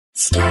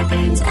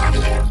Scarpins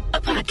Avenue,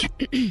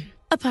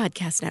 a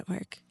podcast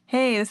network.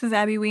 Hey, this is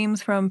Abby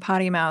Weems from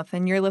Potty Mouth,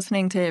 and you're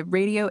listening to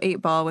Radio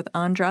 8 Ball with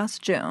Andras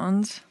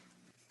Jones.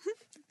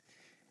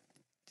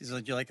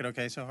 Did you like it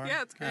okay so far?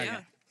 Yeah, it's great. Okay. Yeah.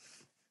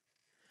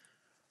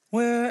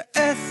 We're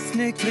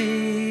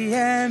ethnically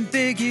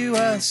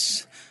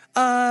ambiguous.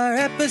 Our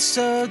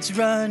episodes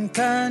run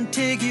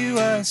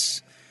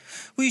contiguous.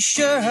 We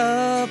sure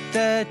hope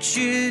that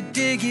you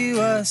dig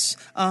us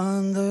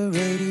on the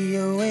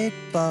Radio 8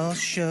 Ball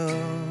Show.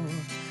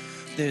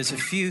 There's a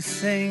few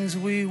things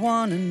we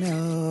want to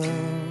know.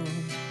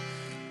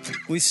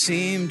 We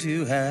seem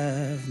to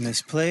have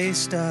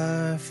misplaced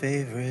our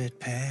favorite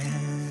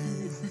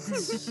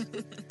pants.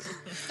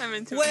 I'm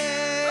into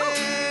Where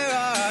are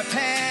our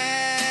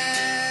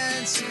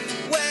pants?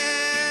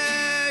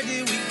 Where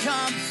do we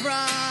come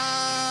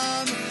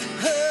from?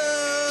 Who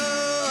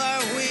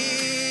are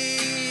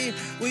we?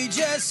 We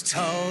just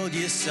told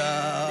you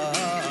so.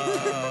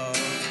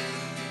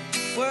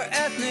 We're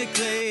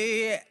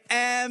ethnically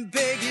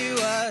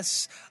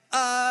ambiguous.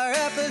 Our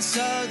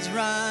episodes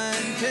run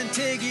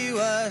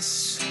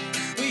contiguous.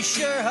 We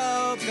sure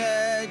hope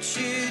that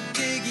you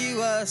dig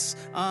us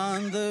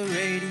on the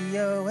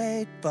Radio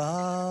 8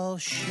 Ball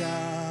Show.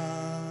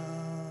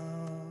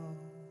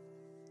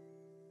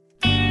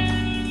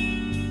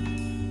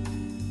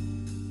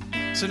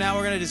 So now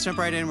we're going to just jump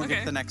right in. We'll get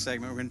Okay. to the next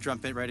segment. We're going to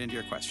jump right into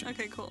your question.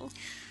 Okay, cool.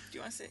 Do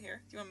you want to sit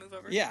here? Do you want to move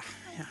over? Yeah.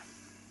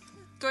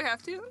 Do I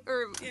have to?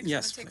 Or Yes, Yeah,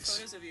 'cause I wanna take please.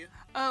 photos of you.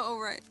 oh,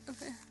 right.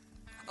 Okay.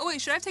 Oh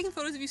wait, should I have taken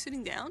photos of you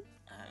sitting down?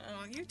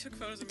 Oh, you took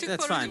photos of I me. took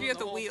That's photos fine. of you at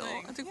the whole wheel.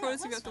 thing. I took Yeah, photos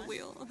of you that's at the fine.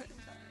 wheel.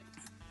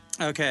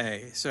 Okay.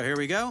 Okay, so here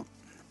we go.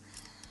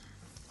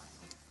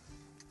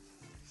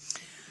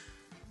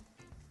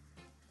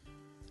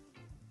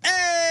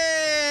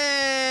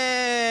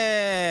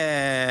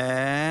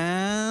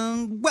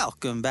 And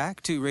welcome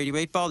back to Radio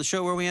 8 Ball, the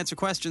show where we answer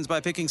questions by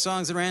picking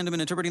songs at random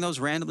and interpreting those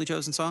randomly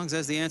chosen songs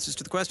as the answers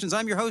to the questions.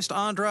 I'm your host,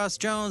 Andras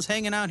Jones,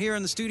 hanging out here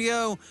in the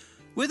studio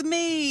with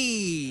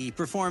me,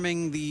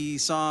 performing the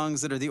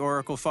songs that are the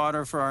oracle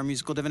fodder for our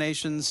musical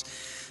divinations.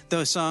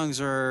 Those songs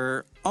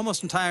are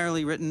almost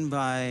entirely written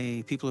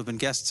by people who've been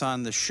guests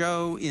on the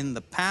show in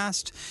the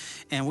past.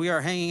 And we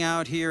are hanging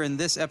out here in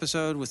this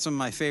episode with some of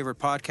my favorite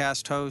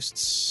podcast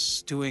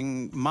hosts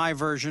doing my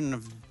version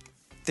of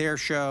their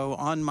show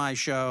on my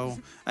show.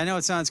 I know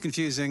it sounds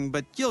confusing,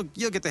 but you'll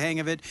get the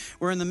hang of it.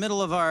 We're in the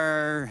middle of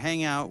our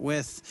hangout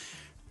with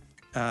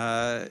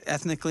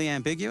Ethnically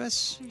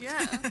Ambiguous.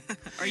 Yeah.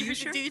 Are you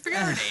sure? Did you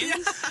forget our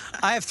names?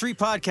 I have three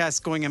podcasts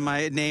going in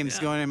my names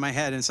going in my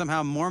head, and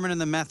somehow Mormon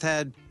and the Meth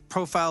Head,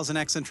 Profiles and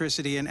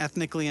Eccentricity, and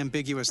Ethnically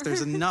Ambiguous.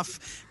 There's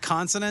enough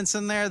consonants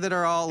in there that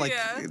are all like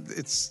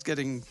it's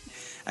getting.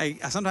 I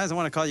sometimes I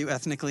want to call you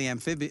ethnically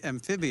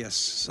amphibious.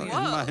 So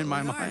in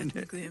my mind.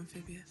 Technically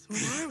amphibious.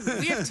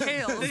 We have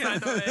tails, by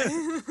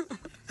the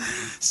way.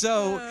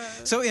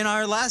 So in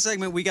our last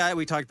segment, we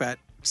talked about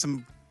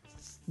some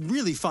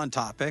really fun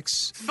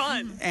topics.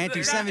 Fun.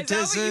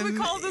 Anti-Semitism,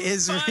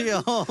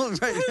 Israel.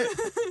 Right.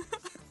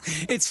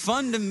 It's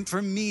fun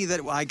for me that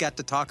I got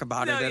to talk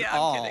about it at I'm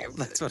all. kidding.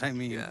 That's what I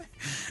mean.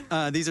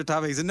 Yeah. These are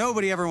topics that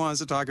nobody ever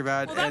wants to talk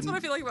about. Well, that's and what I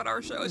feel like about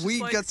our show. It's we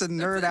just like, get to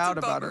nerd it's out a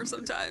about bummer it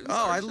sometimes. Oh,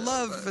 our I show,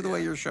 love but, the way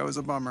yeah. your show is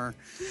a bummer.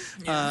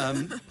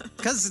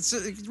 Because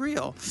it's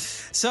real.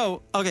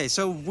 So, okay,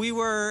 so we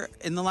were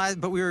in the last,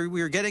 but we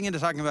were getting into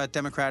talking about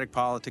democratic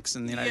politics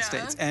in the United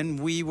States, and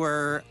we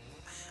were.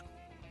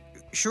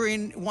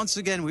 Shireen, once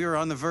again, we were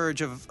on the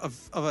verge of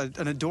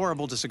an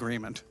adorable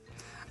disagreement.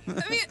 I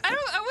mean,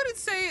 I wouldn't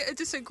say a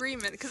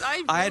disagreement because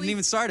I hadn't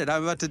even started.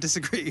 I'm about to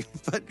disagree,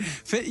 but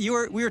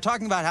we were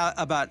talking about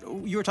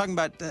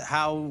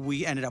how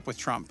we ended up with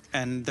Trump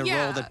and the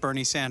role that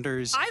Bernie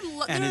Sanders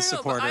and his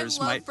supporters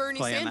I love might Bernie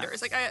play Sanders. in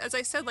that. Like as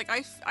I said, like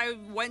I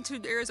went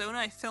to Arizona,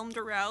 I filmed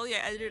a rally, I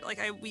edited, like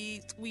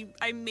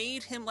I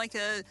made him like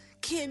a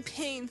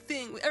campaign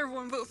thing.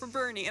 Everyone vote for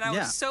Bernie, and I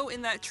was so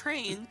in that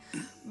train.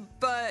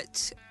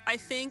 But I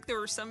think there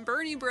were some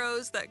Bernie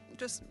bros that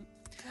just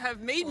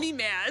have made me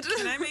mad.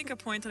 Can I make a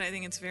point that I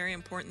think it's very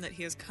important that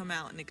he has come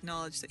out and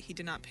acknowledged that he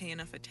did not pay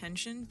enough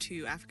attention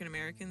to African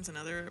Americans and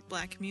other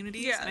Black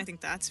communities? Yeah. And I think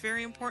that's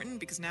very important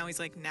because now he's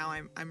like, now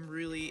I'm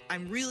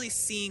really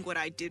seeing what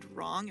I did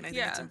wrong, and I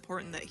think it's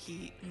important that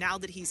now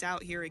that he's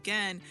out here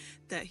again,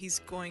 that he's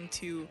going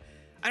to.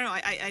 I don't know.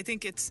 I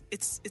think it's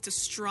a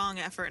strong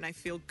effort, and I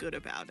feel good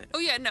about it. Oh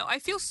yeah, no, I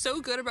feel so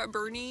good about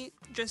Bernie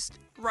just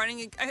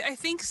running. I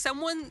think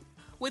someone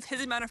with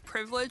his amount of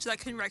privilege that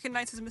can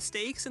recognize his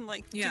mistakes and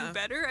do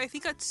better. I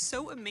think that's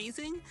so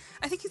amazing.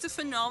 I think he's a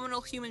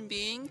phenomenal human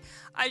being.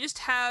 I just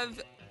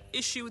have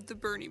issue with the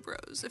Bernie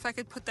bros, if I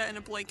could put that in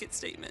a blanket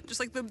statement. Just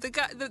like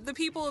the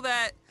people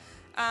that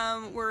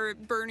were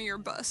Bernie or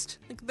bust.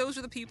 Like those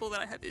are the people that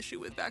I have issue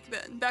with back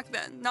then. Back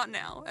then, not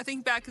now. I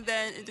think back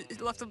then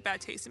it left a bad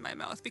taste in my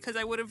mouth because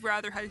I would have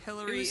rather had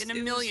Hillary in a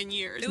million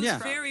years. It was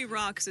very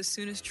raw because as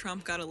soon as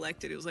Trump got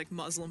elected, it was like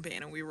Muslim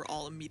ban, and we were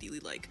all immediately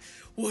like,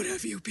 "What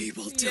have you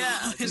people done?"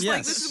 Yeah, just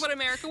like this is what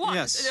America wants.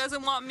 Yes. It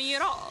doesn't want me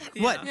at all.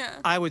 What Yeah.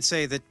 I would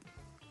say that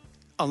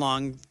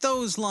along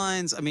those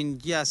lines, I mean,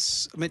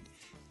 yes. I mean,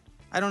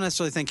 I don't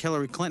necessarily think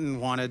Hillary Clinton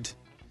wanted.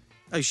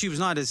 She's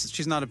not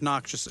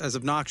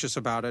obnoxious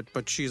about it,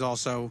 but she's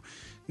also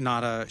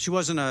not she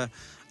wasn't a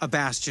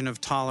bastion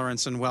of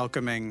tolerance and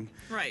welcoming.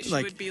 Right. She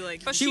would be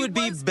like. But she would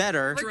be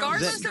better.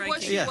 Regardless of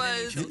what she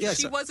was,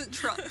 she wasn't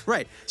Trump.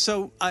 Right.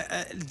 So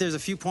there's a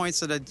few points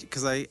that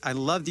because I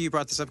love that you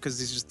brought this up because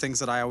these are things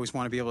that I always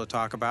want to be able to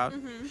talk about.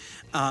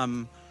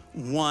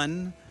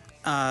 One,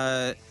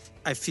 I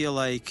feel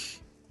like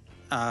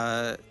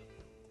I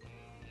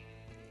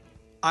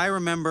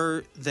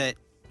remember that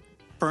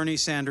Bernie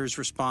Sanders'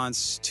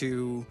 response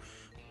to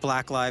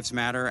Black Lives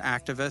Matter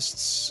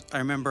activists. I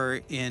remember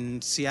in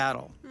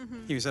Seattle,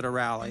 he was at a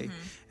rally,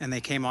 and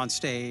they came on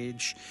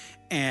stage,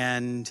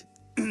 and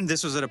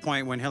this was at a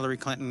point when Hillary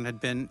Clinton had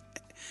been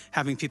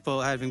having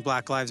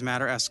Black Lives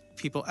Matter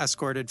people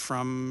escorted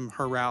from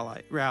her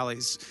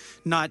rallies,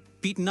 not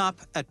beaten up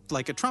at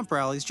Trump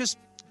rallies, just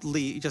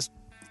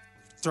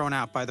thrown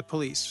out by the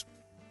police,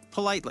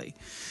 politely.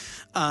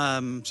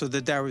 So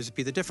that would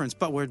be the difference.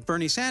 But what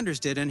Bernie Sanders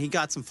did, and he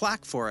got some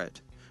flack for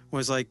it,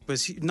 was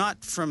he,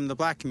 not from the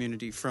black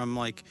community, from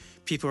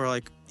people who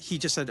are he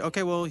just said,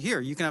 okay, well,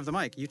 here, you can have the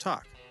mic, you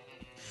talk.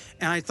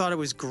 And I thought it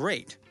was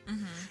great.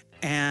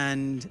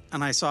 And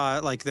I saw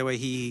the way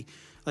he,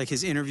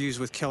 his interviews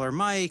with Killer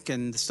Mike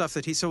and the stuff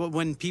that so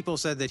when people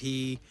said that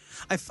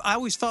I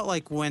always felt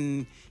like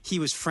when he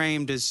was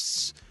framed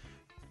as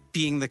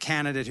being the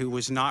candidate who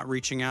was not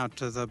reaching out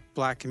to the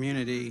black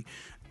community,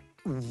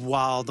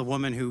 while the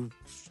woman who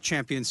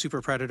championed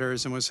super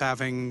predators and was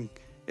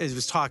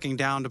talking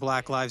down to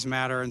Black Lives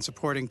Matter and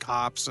supporting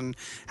cops and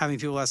having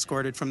people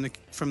escorted from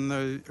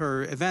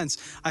her events,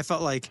 I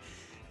felt like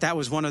that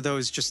was one of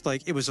those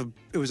it was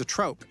a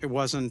trope. It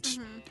wasn't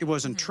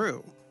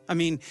true. I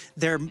mean,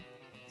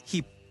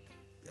 he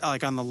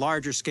on the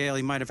larger scale,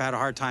 he might have had a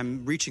hard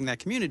time reaching that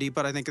community,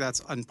 but I think that's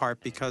in part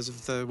because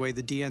of the way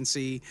the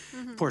DNC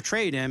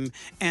portrayed him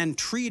and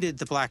treated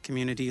the black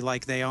community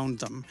like they owned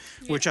them,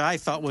 which I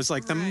felt was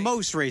the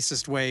most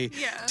racist way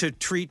to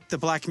treat the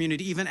black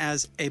community, even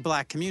as a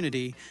black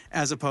community,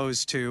 as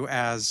opposed to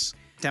as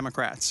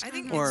Democrats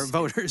or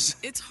voters.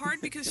 It's hard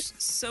because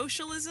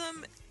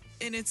socialism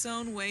in its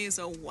own way is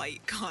a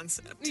white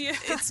concept. Yeah.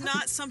 It's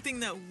not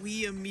something that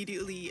we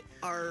immediately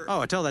are.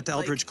 Oh, I tell that to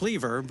Eldridge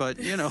Cleaver, but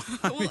well,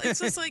 it's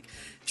just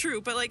true,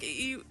 but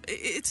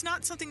it's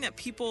not something that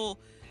people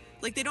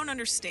they don't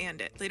understand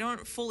it. They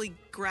don't fully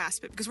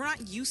grasp it because we're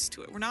not used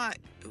to it.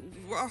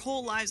 Our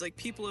whole lives,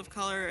 people of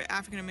color,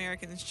 African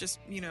Americans,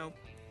 just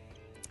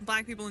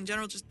black people in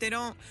general,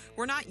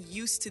 we're not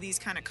used to these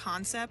kind of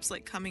concepts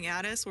coming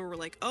at us where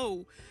we're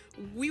oh,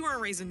 we weren't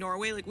raised in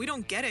Norway. We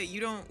don't get it.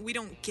 We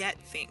don't get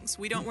things.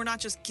 We're not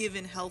just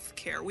given health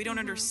care. We don't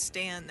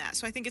understand that.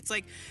 So I think it's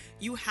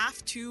you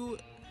have to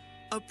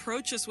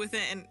approach us with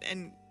it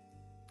and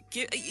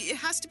it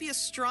has to be a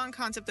strong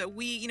concept that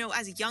we,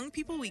 as young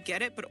people, we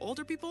get it, but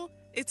older people,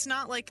 it's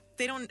not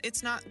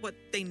it's not what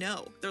they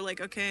know. They're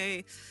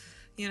okay,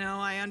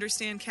 I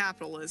understand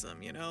capitalism,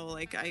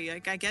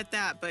 I get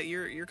that, but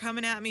you're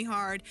coming at me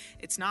hard.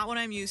 It's not what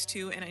I'm used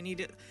to, and I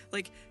need it.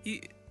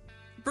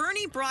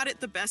 Bernie brought it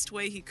the best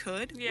way he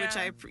could, which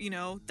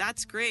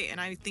that's great, and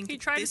I think he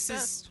tried his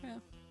best.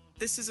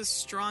 This is a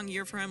strong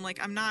year for him.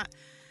 I'm not.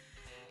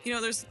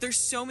 There's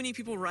so many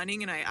people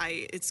running, and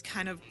it's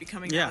kind of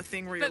becoming a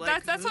thing where you're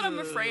that's what I'm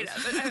afraid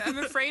of. I'm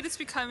afraid it's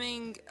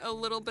becoming a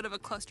little bit of a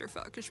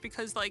clusterfuck, just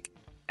because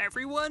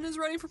everyone is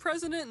running for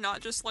president,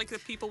 not just the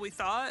people we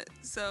thought.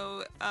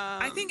 So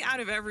I think out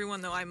of everyone,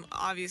 though, I'm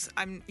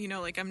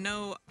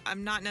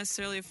not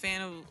necessarily a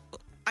fan of.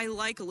 I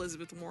like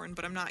Elizabeth Warren,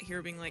 but I'm not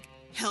here being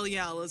hell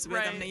yeah, Elizabeth.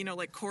 Right.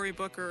 I'm Cory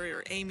Booker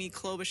or Amy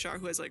Klobuchar,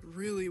 who has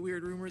really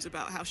weird rumors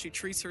about how she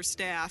treats her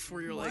staff,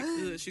 where you're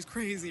ugh, she's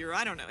crazy, or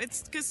I don't know.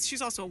 It's because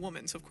she's also a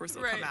woman, so of course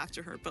they'll come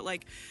after her. But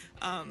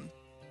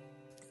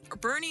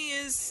Bernie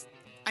is,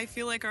 I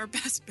feel our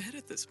best bet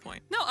at this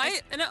point. No,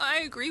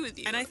 I agree with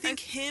you. And I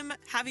think him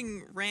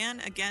having ran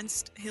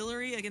against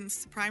Hillary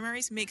against the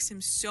primaries makes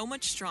him so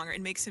much stronger.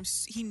 It makes him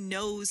he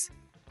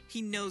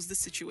knows the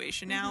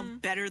situation now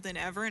better than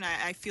ever, and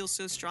I feel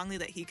so strongly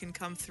that he can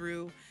come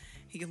through.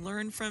 He can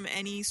learn from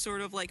any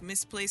sort of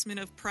misplacement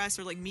of press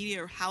or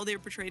media or how they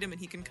portrayed him,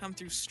 and he can come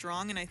through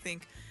strong. And I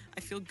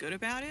feel good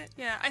about it.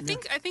 Yeah, I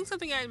think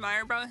something I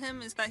admire about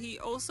him is that he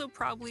also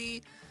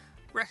probably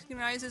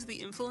recognizes the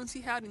influence he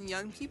had in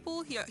young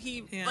people.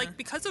 He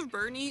because of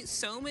Bernie,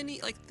 so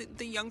many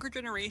the younger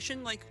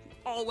generation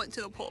all went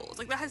to the polls.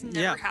 That has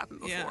never happened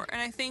before. Yeah.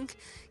 And I think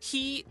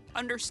he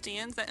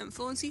understands that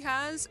influence he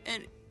has,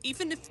 and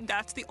even if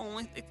that's the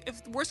only,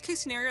 if worst case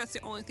scenario, that's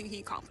the only thing he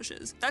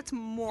accomplishes, that's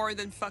more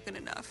than fucking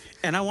enough.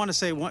 And I want to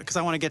say one, because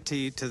I want to get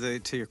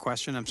to your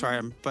question. I'm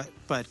sorry,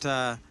 but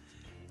the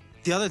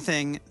other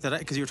thing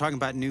because you were talking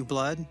about new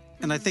blood,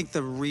 and I think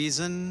the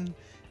reason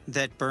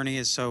that Bernie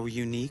is so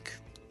unique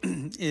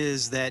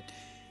is that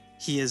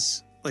he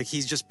is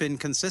he's just been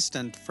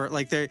consistent for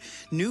their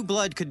new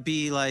blood could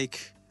be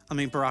Barack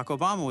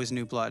Obama was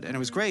new blood and it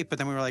was great, but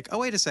then we were oh,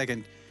 wait a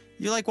second.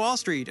 You like Wall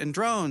Street and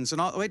drones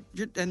and all. Wait,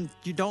 and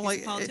you don't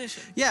He's a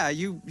politician.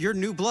 You're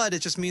new blood. It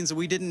just means that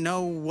we didn't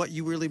know what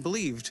you really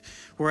believed.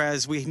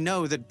 Whereas we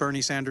know that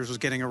Bernie Sanders was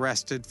getting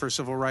arrested for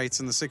civil rights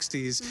in the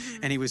 60s,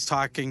 and he was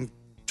talking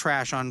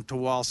trash onto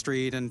Wall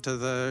Street and to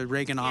the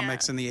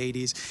Reaganomics in the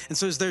 80s. And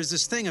so there's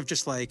this thing of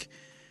just like,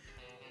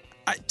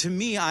 I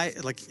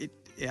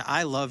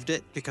loved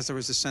it because there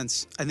was a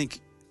sense, I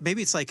think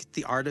maybe it's like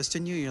the artist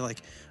in you. You're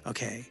like,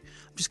 okay,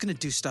 I'm just going to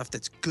do stuff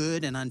that's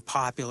good and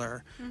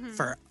unpopular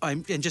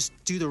and just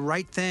do the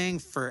right thing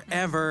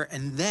forever.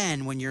 And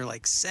then when you're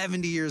like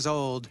 70 years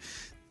old,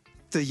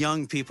 the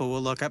young people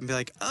will look up and be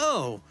like,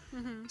 oh,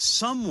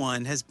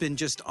 someone has been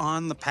just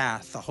on the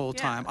path the whole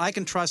time. I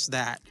can trust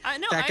that.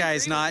 That guy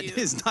is not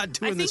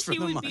doing this for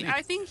the money.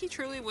 I think he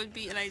truly would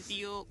be an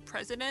ideal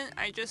president.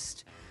 I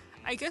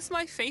guess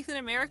my faith in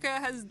America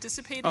has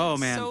dissipated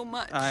so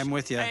much. I'm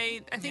with you. I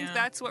think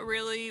that's what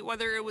really,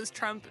 whether it was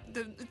Trump,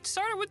 it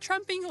started with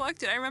Trump being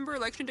elected. I remember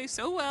Election Day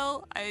so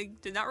well. I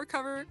did not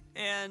recover.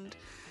 And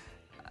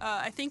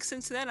I think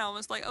since then I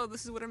was like, oh,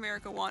 this is what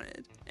America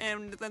wanted.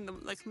 And then the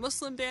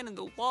Muslim ban and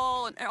the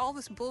wall and all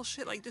this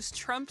bullshit, like just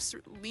Trump's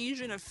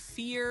legion of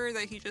fear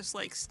that he just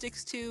like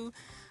sticks to.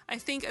 I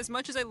think as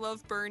much as I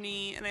love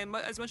Bernie and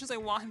as much as I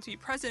want him to be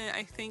president,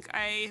 I think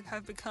I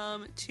have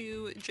become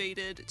too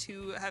jaded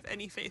to have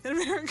any faith in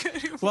America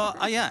anymore. Well,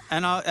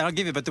 and I'll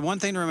give you, but the one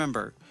thing to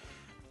remember,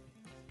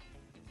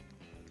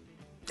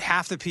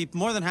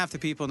 more than half the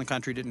people in the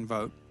country didn't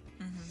vote.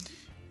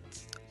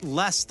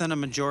 Less than a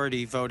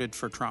majority voted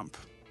for Trump.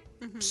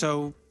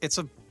 So it's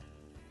a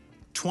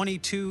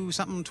 23%.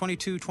 I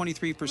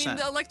mean,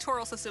 the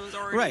electoral system is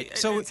already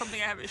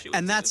something I have issue with.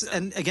 And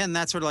and again,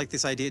 that's sort of like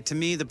this idea. To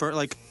me,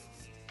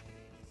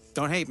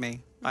 don't hate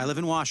me. I live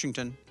in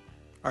Washington.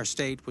 Our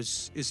state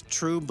is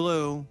true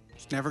blue.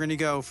 It's never going to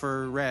go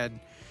for red.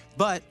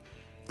 But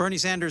Bernie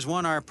Sanders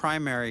won our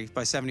primary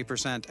by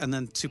 70%, and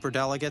then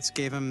superdelegates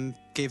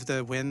gave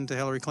the win to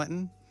Hillary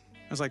Clinton.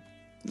 I was like,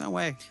 no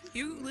way.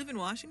 You live in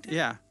Washington?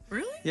 Yeah.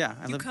 Really? Yeah.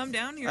 You come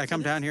down here? I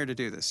come down here to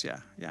do this. Yeah.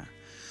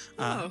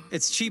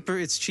 It's cheaper.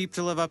 It's cheap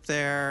to live up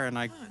there,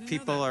 and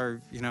people are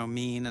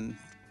mean and.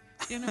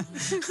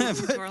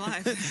 It's our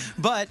life.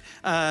 But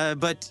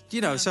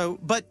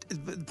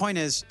the point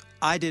is,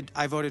 I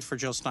voted for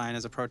Jill Stein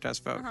as a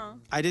protest vote.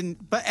 I didn't,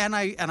 and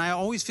I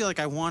always feel like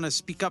I want to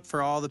speak up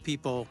for all the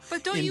people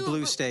in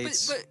blue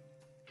states. But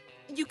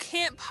you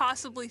can't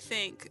possibly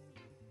think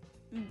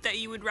that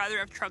you would rather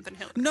have Trump than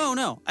Hillary.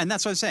 No, and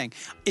that's what I'm saying.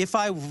 If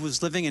I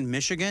was living in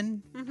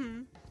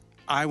Michigan,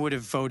 I would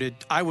have voted.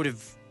 I would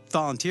have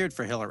volunteered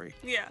for Hillary.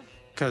 Yeah.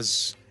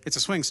 Because it's a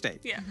swing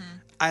state. Yeah.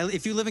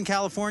 If you live in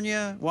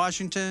California,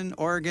 Washington,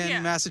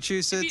 Oregon,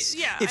 Massachusetts,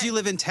 if you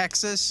live in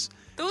Texas,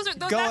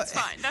 that's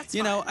fine. That's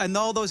fine. And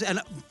all those, and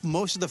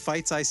most of the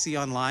fights I see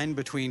online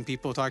between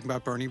people talking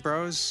about Bernie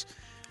Bros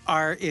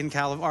are in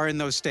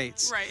those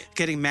states, right?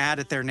 Getting mad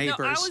at their neighbors.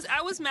 No,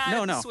 I was mad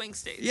at the swing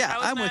states. Yeah,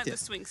 I'm with mad you. at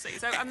the swing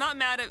states. I'm not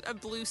mad at a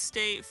blue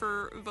state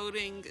for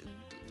voting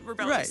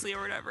rebelliously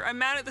or whatever. I'm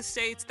mad at the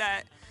states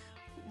that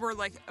were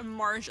like a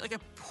margin, like a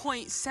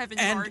 0.7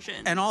 margin.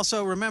 And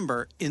also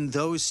remember, in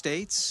those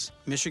states,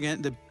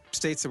 Michigan, the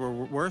states that were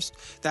worst,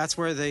 that's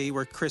where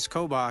Chris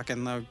Kobach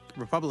and the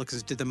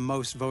Republicans did the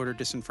most voter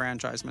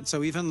disenfranchisement.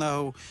 So even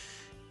though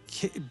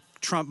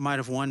Trump might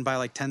have won by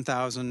like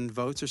 10,000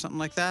 votes or something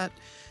like that,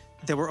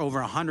 there were over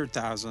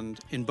 100,000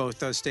 in both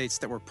those states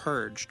that were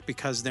purged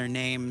because their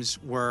names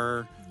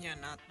were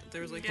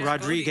there was like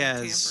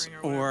Rodriguez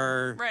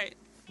or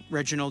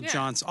Reginald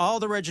Johnson, all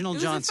the Reginald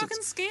Johnsons. It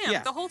was a fucking scam.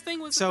 Yeah. The whole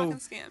thing was a fucking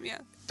scam. Yeah.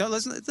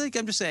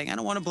 I'm just saying, I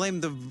don't want to blame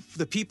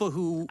the people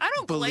who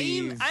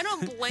believe. I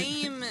don't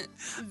blame them.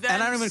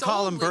 And I don't even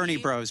call them Bernie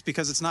Bros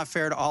because it's not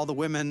fair to all the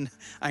women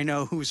I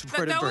know who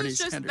supported Bernie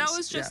Sanders. That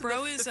was just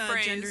bro is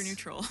gender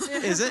neutral.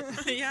 Is it?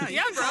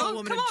 Yeah, bro. Call a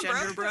woman a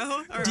gender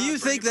bro. Do you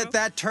think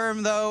that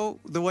term though,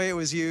 the way it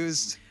was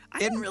used?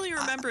 I don't really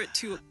remember it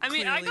too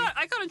clearly. I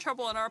got in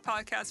trouble on our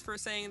podcast for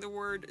saying the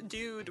word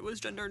dude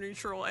was gender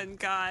neutral and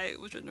guy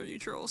was gender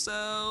neutral.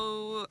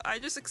 So I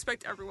just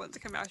expect everyone to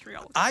come after me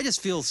all the time. I just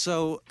feel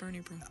so Bernie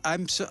bro.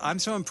 I'm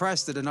so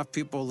impressed that enough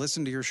people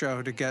listen to your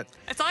show to get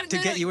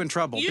you in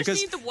trouble. You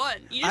just need the one.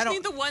 You just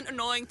need the one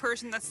annoying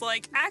person that's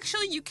like,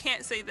 actually, you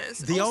can't say this.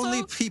 The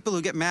only people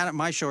who get mad at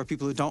my show are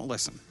people who don't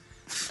listen.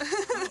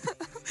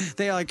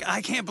 They're like,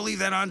 I can't believe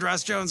that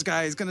Andras Jones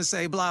guy is going to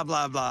say blah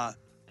blah blah,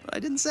 but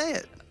I didn't say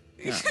it.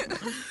 Yeah.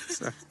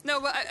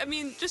 No, but I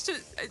mean,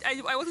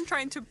 I wasn't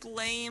trying to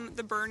blame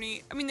the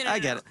Bernie. I mean, no, I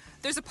get it.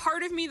 There's a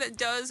part of me that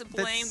does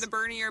blame the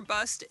Bernie or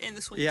bust in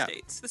the swing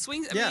states. The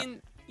swing. I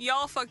mean,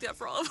 y'all fucked up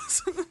for all of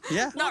us.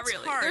 Yeah. Not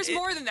really. Hard. There's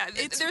more than that.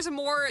 There's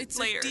more layers.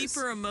 A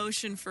deeper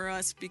emotion for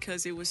us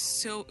because it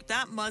was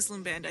that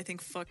Muslim ban, I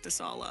think, fucked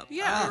us all up.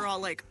 Yeah. We were all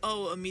like,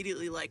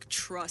 immediately like,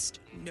 trust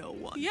no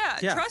one. Yeah.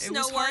 Trust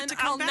no one.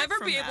 I'll never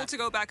be able to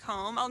go back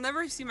home. I'll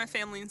never see my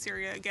family in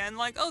Syria again.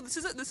 Like, this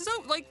is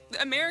like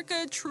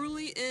America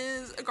truly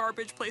is a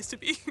garbage place to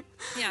be.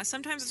 Yeah.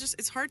 Sometimes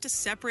it's hard to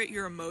separate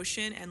your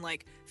emotion and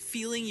like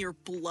feeling your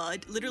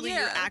blood, literally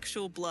your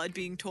actual blood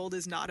being told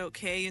is not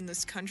okay in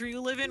this country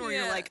you live in, where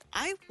you're like,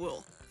 I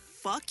will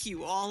fuck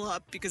you all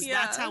up because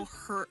that's how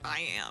hurt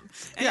I am.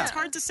 And it's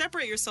hard to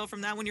separate yourself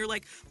from that when you're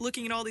like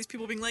looking at all these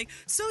people being like,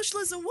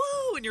 socialism,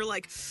 whoa, and you're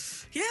like,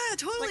 yeah,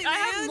 totally, like, man. I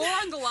have more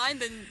on the line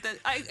than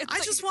I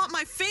just want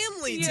my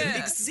family to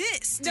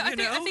exist. No, you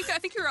know? I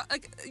think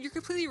you're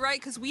completely right,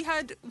 because we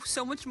had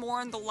so much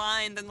more on the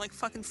line than like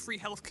fucking free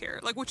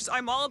healthcare, like, which is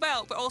I'm all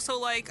about, but also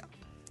like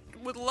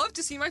would love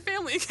to see my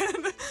family again.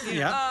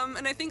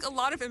 And I think a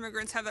lot of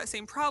immigrants have that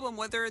same problem,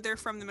 whether they're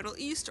from the Middle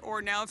East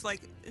or now if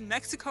like in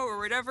Mexico or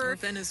whatever. Or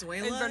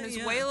Venezuela. In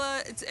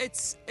Venezuela,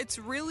 it's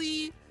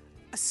really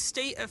a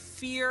state of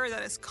fear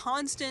that is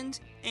constant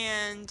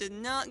and did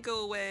not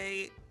go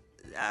away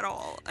at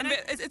all. And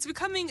it's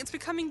becoming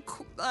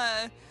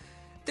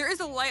there is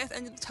a light at the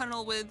end of the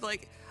tunnel with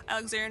like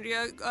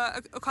Alexandria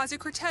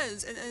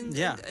Ocasio-Cortez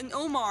and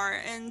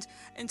Omar and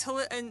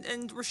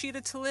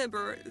Rashida Tlaib,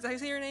 or is that how you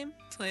say your name?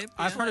 Tlaib.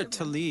 I've heard it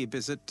Tlaib.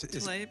 Is it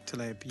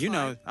Tlaib? You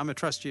know, I'm gonna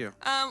trust you.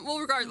 Well,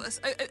 regardless,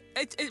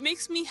 it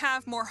makes me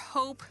have more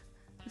hope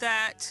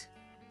that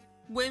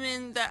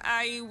women that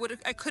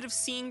I could have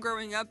seen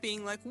growing up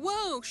being like,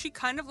 whoa, she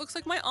kind of looks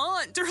like my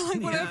aunt, or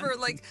like whatever.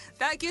 Like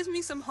that gives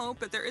me some hope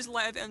that there is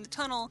light at the end of the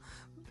tunnel.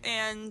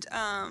 And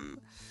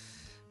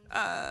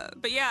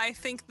but yeah, I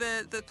think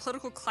the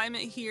political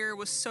climate here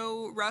was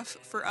so rough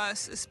for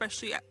us,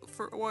 especially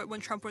for when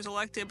Trump was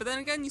elected. But then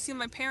again, you see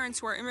my parents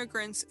who are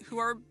immigrants who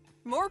are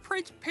more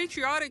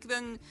patriotic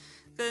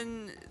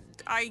than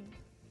I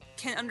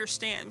can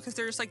understand, because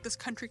they're just like, this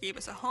country gave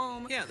us a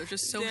home. Yeah, they're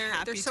just so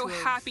happy. They're so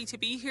happy to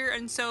be here,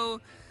 and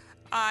so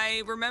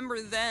I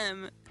remember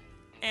them.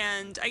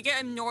 And I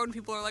get annoyed when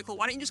people are like, well,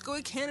 why don't you just go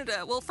to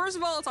Canada? Well, first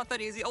of all, it's not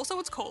that easy. Also,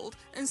 it's cold.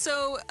 And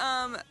so,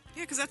 yeah,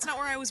 because that's not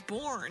where I was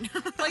born.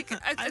 Like,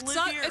 it's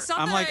not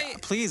I'm that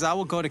like, please, I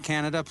will go to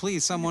Canada.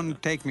 Please, someone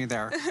take me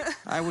there.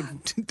 I would.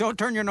 Don't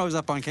turn your nose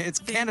up on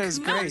Canada. Canada's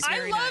great.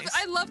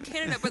 I love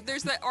Canada, but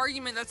there's that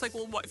argument that's like,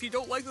 well, what if you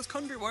don't like this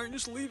country? Why don't you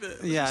just leave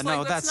it? Yeah, just no,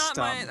 like, that's not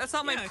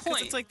my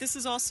point. It's like, this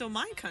is also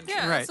my country.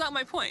 Yeah, right. That's not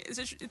my point.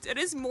 It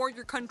is more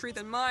your country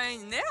than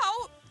mine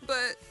now,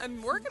 but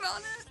I'm working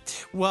on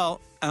it. Well,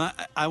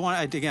 I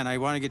want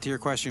to get to your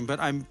question, but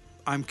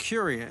I'm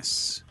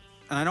curious,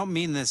 and I don't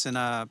mean this in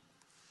a,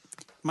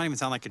 it might even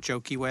sound like a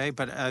jokey way,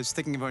 but I was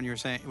thinking about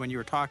when you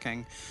were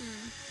talking.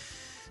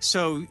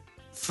 So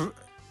for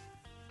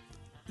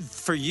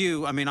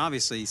you, I mean,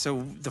 obviously,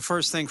 so the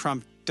first thing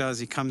Trump does,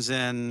 he comes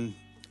in,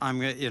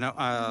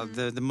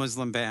 the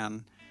Muslim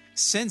ban.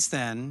 Since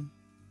then,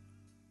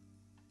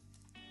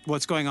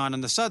 what's going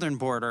on the southern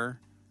border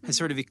has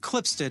sort of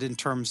eclipsed it in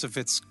terms of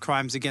its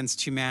crimes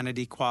against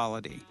humanity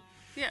quality.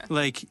 Yeah.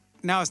 Like,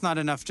 now it's not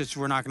enough just,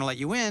 we're not going to let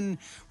you in,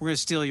 we're going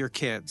to steal your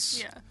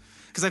kids. Yeah.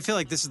 Because I feel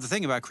like this is the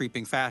thing about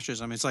creeping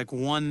fascism. It's like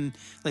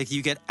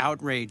you get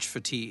outrage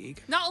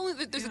fatigue. Not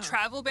only there's a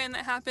travel ban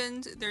that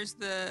happened, there's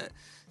the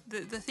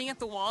thing at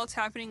the wall that's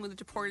happening with the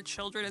deported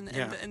children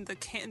and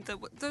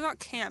they're not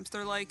camps,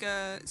 they're like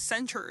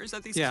centers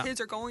that these kids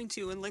are going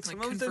to, and like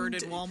some of them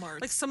converted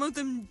Walmarts. Like some of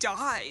them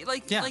die.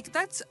 Like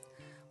that's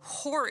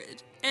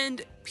horrid.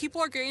 And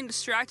people are getting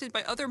distracted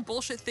by other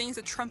bullshit things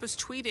that Trump is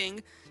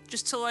tweeting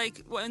just to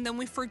and then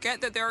we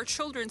forget that there are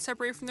children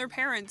separated from their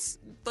parents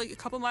like a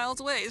couple miles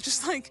away. It's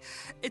just like,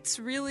 it's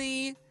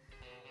really,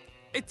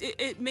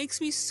 it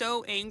makes me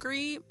so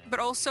angry, but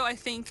also I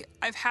think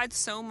I've had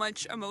so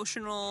much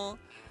emotional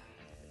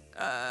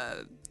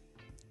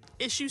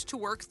issues to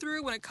work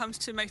through when it comes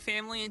to my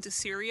family and to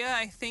Syria.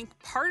 I think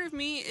part of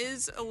me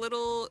is a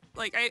little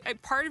like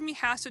part of me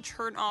has to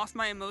turn off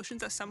my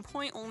emotions at some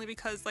point, only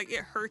because like it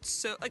hurts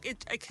so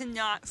I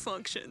cannot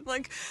function.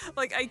 Like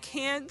I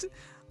can't.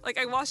 Like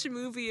I watched a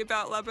movie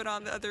about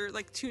Lebanon the other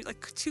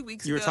 2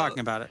 weeks ago. You were talking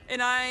about it, and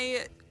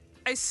I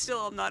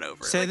still am not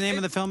over it. Say the name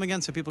of the film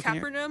again so people can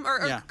hear. Capernaum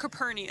or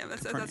Capernaum.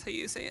 That's how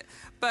you say it.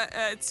 But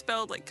it's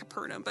spelled like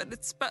Capernaum, but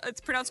it's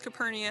pronounced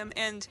Capernaum.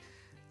 And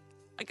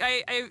like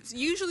I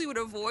usually would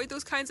avoid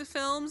those kinds of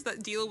films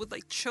that deal with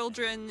like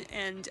children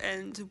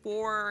and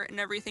war and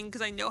everything,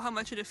 because I know how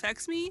much it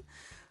affects me.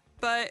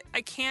 But I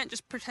can't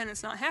just pretend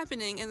it's not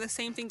happening. And the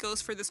same thing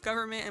goes for this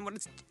government and what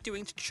it's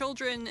doing to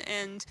children.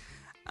 And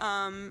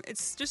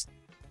it's just,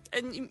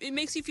 and it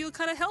makes you feel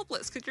kind of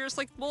helpless, because you're just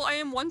like, well, I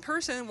am one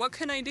person, what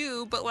can I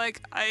do? But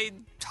like, I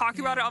talk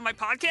about it on my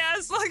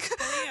podcast, like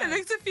it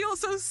makes it feel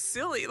so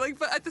silly. Like,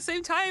 but at the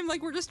same time,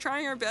 like, we're just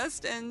trying our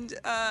best, and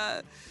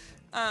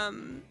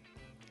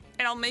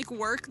I'll make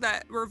work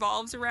that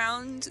revolves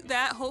around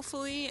that,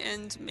 hopefully,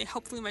 and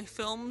hopefully my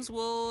films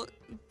will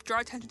draw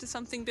attention to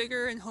something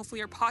bigger, and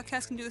hopefully our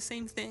podcast can do the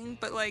same thing.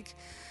 But like,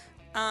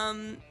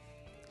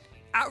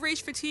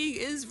 outrage fatigue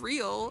is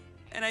real.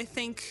 And I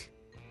think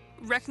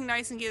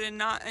recognizing it and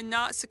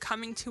not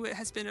succumbing to it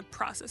has been a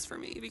process for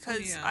me,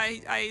 because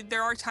I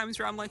there are times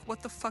where I'm like,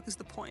 what the fuck is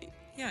the point?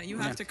 Yeah, you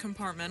have to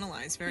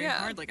compartmentalize very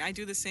hard. Like I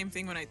do the same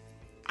thing when I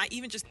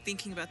even just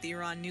thinking about the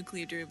Iran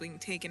nuclear deal being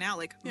taken out.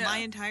 Like my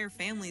entire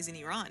family's in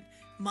Iran.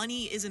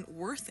 money isn't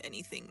worth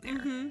anything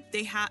there.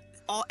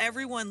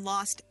 Everyone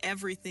lost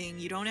everything.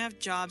 You don't have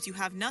jobs. You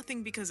have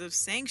nothing because of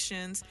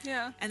sanctions.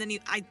 Yeah. And then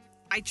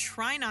I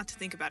try not to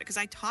think about it because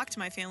I talk to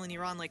my family in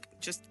Iran, like,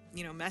 just,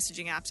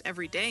 messaging apps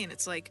every day. And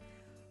it's like,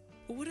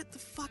 what the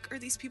fuck are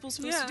these people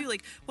supposed to do?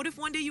 Like, what if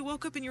one day you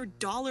woke up and your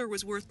dollar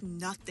was worth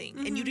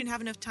nothing and you didn't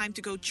have enough time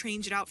to go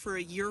change it out for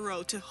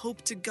 €1 to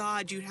hope to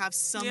God you'd have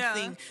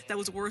something that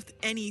was worth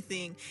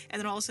anything. And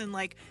then all of a sudden,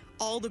 like,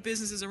 all the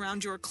businesses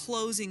around you are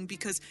closing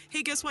because,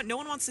 hey, guess what? No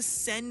one wants to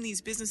send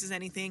these businesses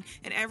anything,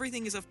 and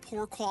everything is of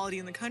poor quality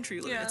in the country.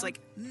 Yeah. It's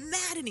like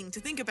maddening to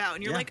think about.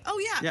 And you're like, oh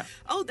yeah,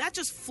 oh, that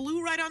just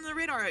flew right on the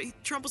radar.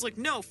 Trump was like,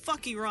 no,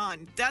 fuck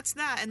Iran. That's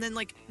that. And then,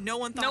 like, no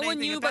one thought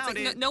anything about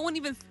it. No one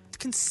even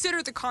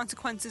consider the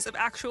consequences of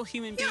actual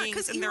human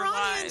beings in their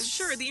lives.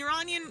 Sure, the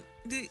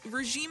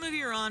regime of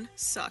Iran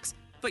sucks.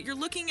 But you're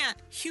looking at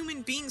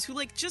human beings who,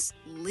 like, just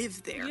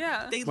live there.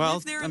 Yeah. They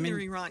live there and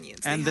they're Iranians.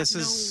 And this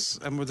is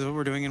what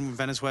we're doing in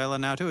Venezuela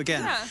now, too.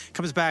 Again,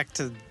 comes back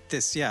to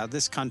this,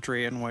 this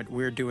country and what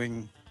we're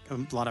doing a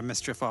lot of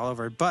mischief all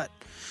over. But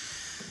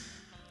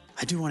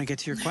I do want to get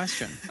to your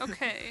question.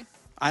 Okay.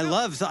 I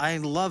love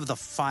the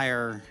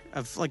fire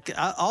of, like,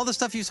 all the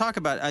stuff you talk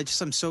about.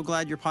 I'm so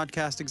glad your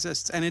podcast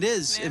exists, and it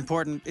is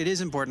important. It is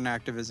important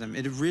activism.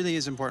 It really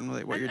is important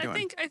what you're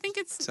doing. I think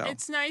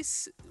it's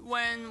nice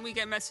when we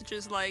get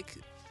messages like,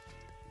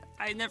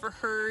 I never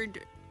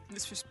heard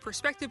this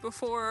perspective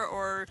before,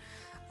 or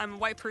I'm a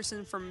white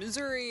person from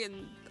Missouri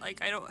and,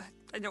 like, I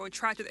know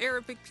attracted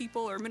Arabic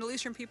people or Middle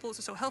Eastern people is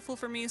so helpful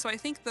for me. So I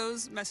think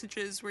those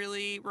messages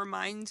really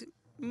remind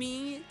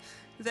me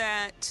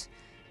that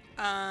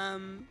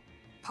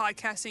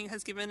podcasting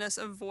has given us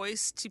a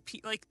voice to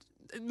it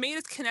made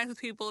us connect with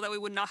people that we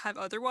would not have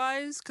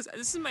otherwise. Because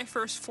this is my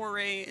first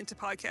foray into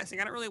podcasting.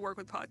 I don't really work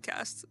with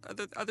podcasts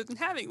other than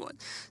having one.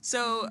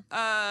 So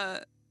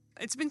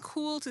it's been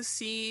cool to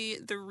see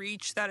the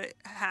reach that it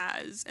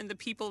has and the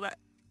people that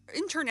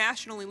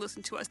internationally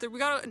listen to us. We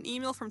got an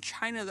email from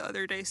China the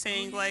other day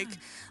saying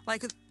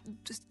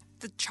just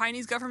the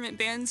Chinese government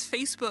bans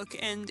Facebook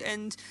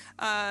and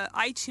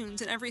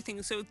iTunes and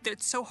everything. So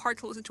it's so hard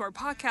to listen to our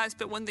podcast,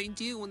 but when they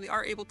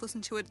are able to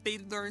listen to it, they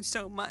learn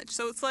so much.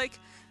 So it's like,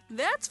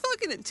 that's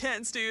fucking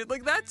intense, dude.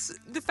 Like, that's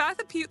the fact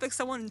that people, like,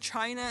 someone in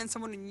China and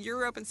someone in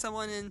Europe and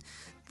someone in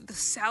the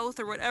South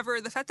or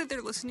whatever, the fact that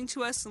they're listening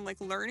to us and, like,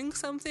 learning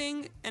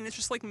something, and it's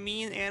just like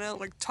me and Anna,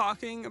 like,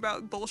 talking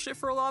about bullshit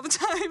for a lot of the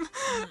time.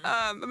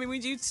 I mean, we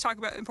do talk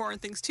about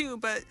important things too,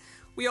 but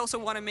we also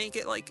want to make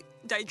it, like,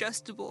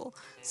 digestible.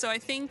 So I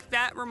think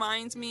that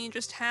reminds me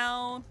just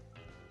how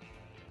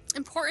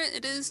important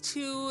it is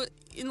to,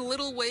 in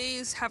little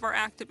ways, have our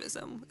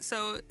activism.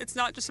 So it's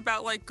not just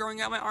about, like,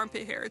 growing out my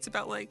armpit hair. It's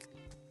about, like,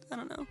 I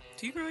don't know.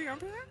 Do you grow your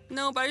armpit hair?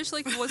 No, but I just,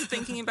 like, was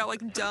thinking about,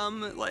 like,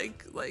 dumb,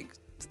 like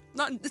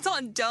it's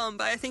not dumb,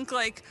 but I think,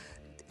 like,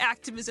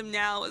 activism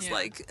now is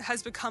like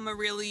has become a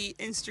really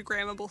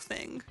Instagrammable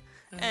thing.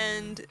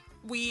 And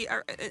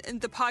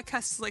the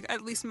podcast is, like,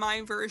 at least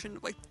my version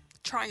of, like,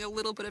 trying a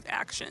little bit of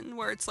action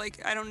where it's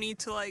like, I don't need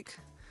to, like,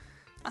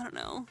 I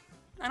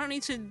don't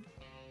need to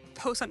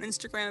post on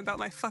Instagram about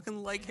my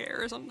fucking leg hair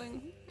or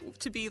something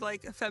to be,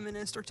 like, a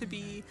feminist or to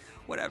be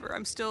whatever.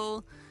 I'm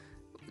still,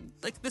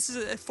 like, this is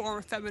a form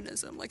of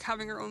feminism, like,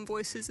 having our own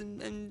voices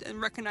and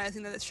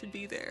recognizing that it should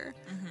be there.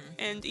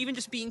 And even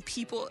just being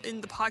people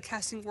in the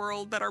podcasting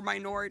world that are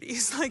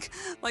minorities, like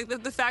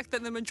the fact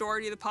that the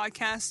majority of the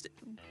podcast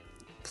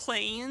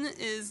plane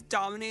is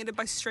dominated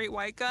by straight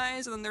white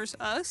guys and then there's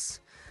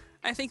us.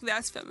 I think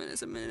that's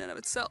feminism in and of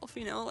itself,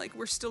 like,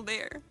 we're still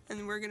there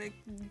and we're gonna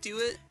do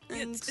it.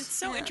 And it's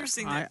so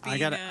interesting that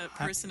being a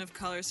person of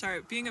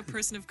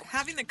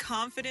having the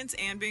confidence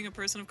and being a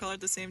person of color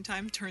at the same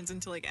time turns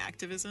into, like,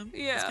 activism.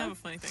 It's kind of a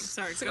funny thing.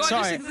 Sorry.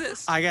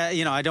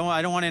 I don't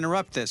want to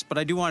interrupt this, but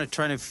I do want to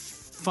try to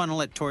funnel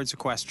it towards a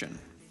question.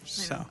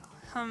 So.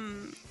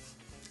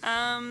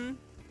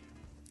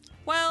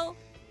 Well.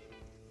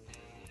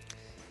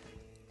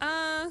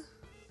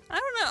 I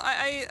don't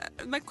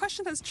know. My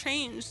question has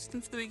changed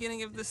since the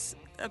beginning of this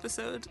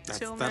episode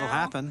till now. That'll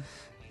happen.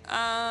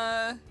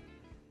 I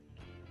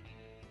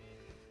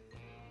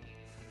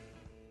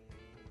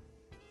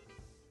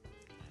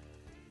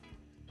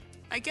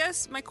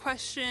guess my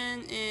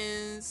question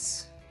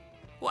is,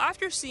 well,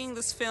 after seeing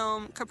this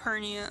film,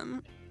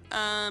 Capernaum,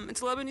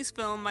 it's a Lebanese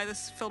film by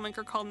this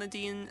filmmaker called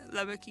Nadine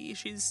Lebeki.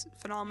 She's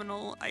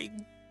phenomenal. I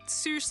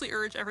seriously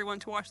urge everyone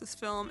to watch this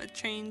film. It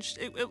changed...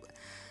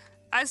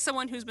 As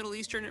someone who's Middle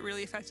Eastern, it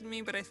really affected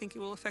me, but I think it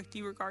will affect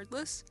you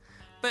regardless.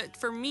 But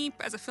for me,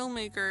 as a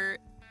filmmaker,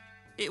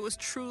 it was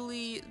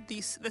truly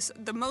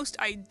the most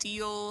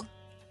ideal,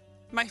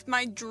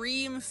 my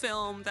dream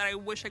film that I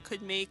wish I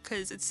could make,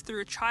 because it's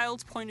through a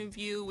child's point of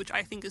view, which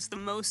I think is the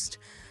most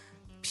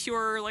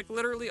pure, like,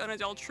 literally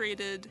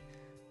unadulterated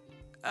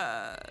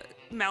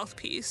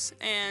mouthpiece.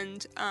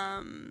 And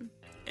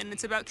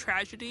it's about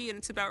tragedy, and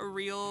it's about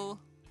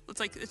real...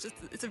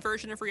 It's a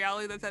version of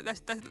reality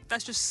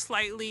that's just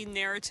slightly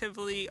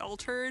narratively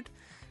altered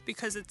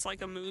because it's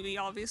like a movie,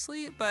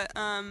 obviously. But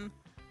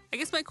I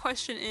guess my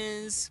question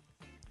is,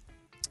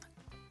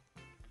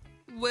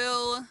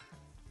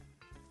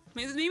 maybe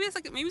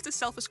it's a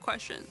selfish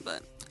question,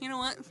 but you know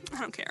what? I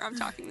don't care. I'm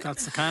talking now.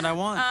 That's the kind I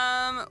want.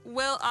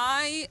 Will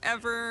I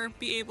ever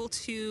be able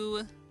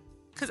to?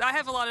 Because I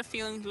have a lot of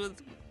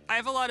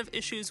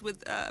issues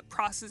with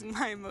processing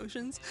my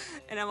emotions,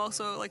 and I'm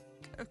also like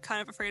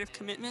kind of afraid of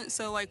commitment.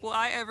 So like, will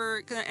I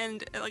ever?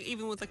 And like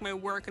even with like my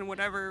work and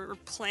whatever, or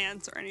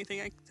plans or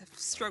anything, I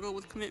struggle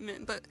with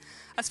commitment. But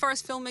as far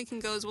as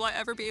filmmaking goes, will I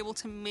ever be able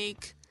to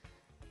make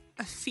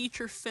a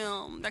feature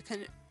film that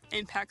can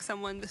impact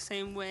someone the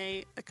same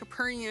way that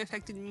Capernium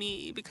affected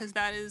me? Because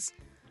that is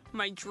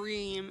my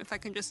dream, if I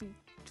can just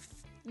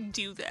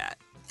do that.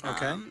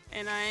 Okay.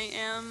 And I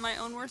am my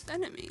own worst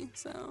enemy,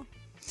 so.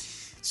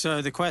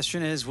 So the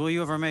question is, will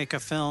you ever make a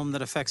film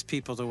that affects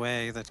people the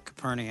way that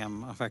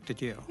Capernium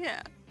affected you?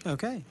 Yeah.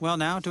 Okay. Well,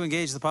 now to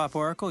engage the Pop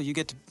Oracle, you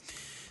get to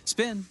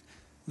spin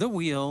the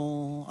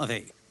Wheel of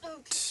 8.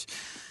 Okay.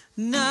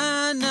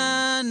 Na,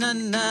 na, na,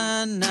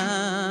 na,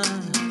 na.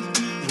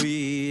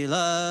 Wheel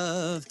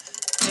of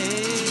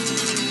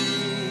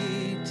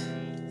 8.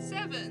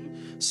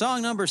 7.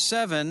 Song number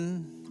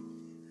 7.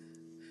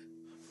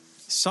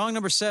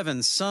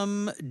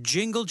 Some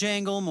Jingle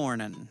Jangle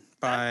Mornin'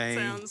 by That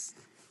sounds...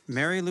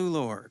 Mary Lou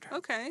Lord.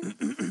 Okay. Here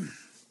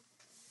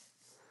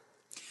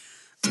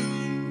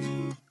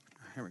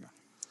we go.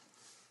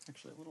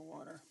 Actually, a little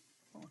water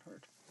won't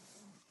hurt.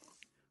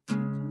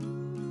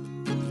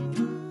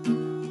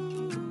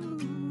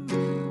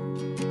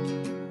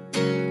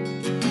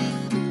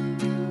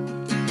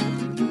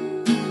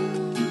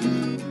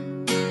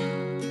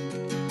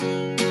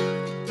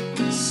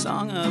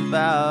 Song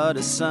about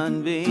a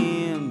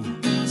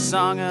sunbeam,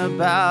 song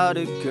about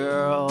a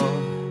girl.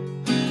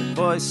 The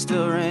voice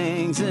still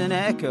rings and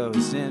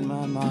echoes in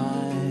my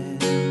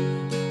mind.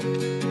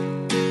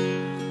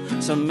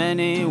 So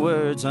many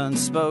words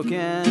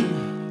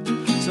unspoken,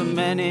 so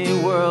many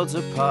worlds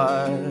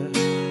apart.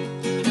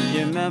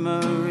 Your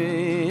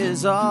memory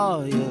is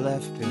all you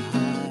left behind.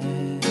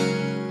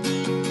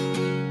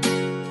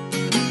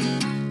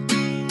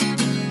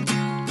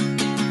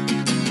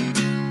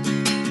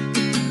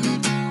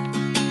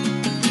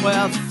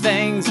 Well,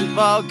 things have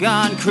all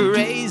gone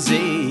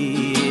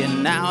crazy,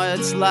 and now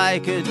it's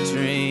like a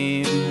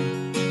dream.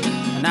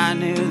 And I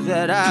knew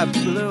that I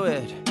blew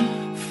it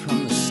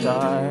from the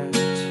start.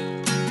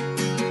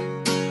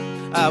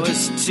 I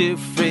was too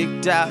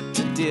freaked out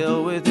to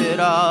deal with it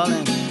all,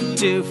 and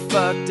too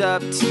fucked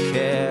up to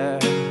care.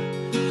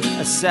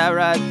 I sat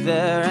right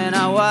there and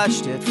I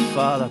watched it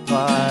fall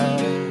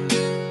apart.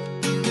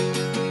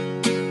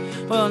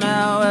 Well,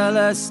 now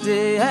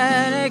LSD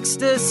and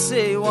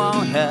ecstasy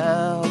won't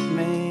help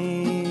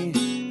me,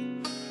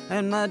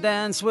 and my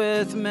dance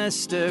with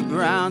Mr.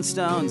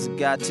 Brownstone's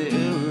got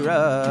too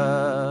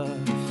rough.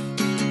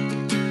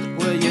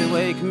 Will you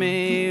wake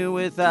me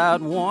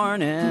without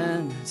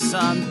warning?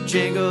 Some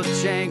jingle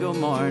jangle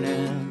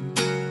morning,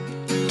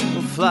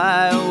 we'll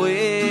fly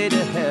away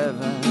to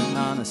heaven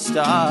on a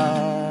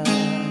star.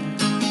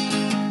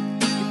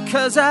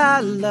 Because I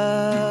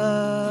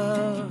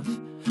love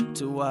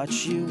to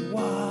watch you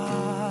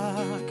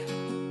walk,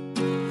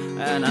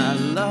 and I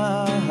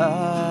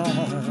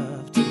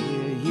love to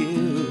hear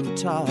you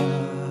talk.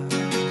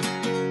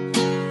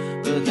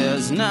 But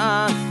there's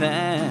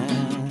nothing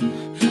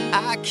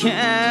I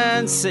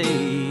can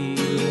see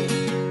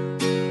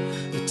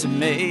to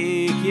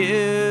make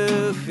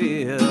you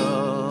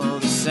feel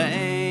the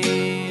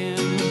same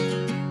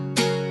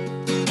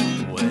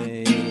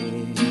way.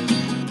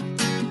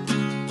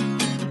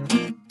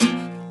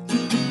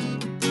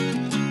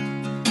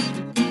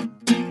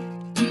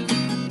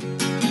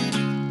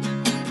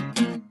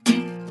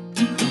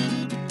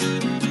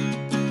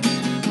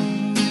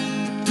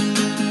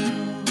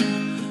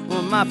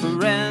 Well, my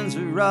friends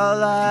are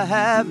all I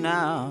have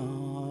now.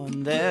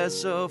 They're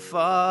so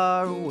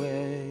far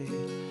away.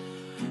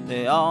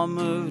 They all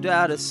moved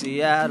out of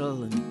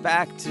Seattle and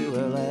back to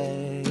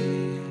LA.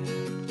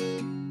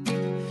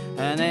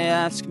 And they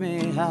ask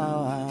me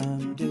how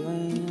I'm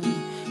doing,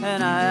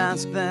 and I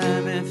ask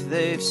them if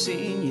they've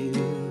seen you.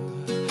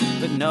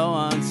 But no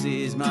one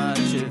sees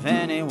much of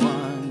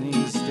anyone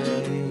these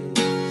days.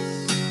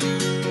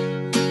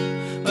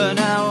 But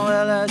now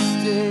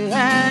LSD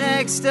and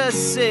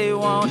ecstasy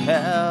won't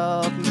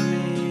help me.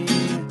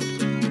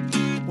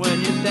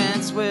 When you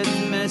dance with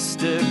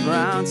Mr.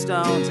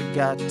 Brownstone's it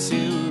got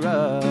too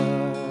rough.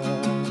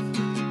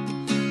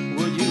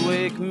 Would you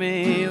wake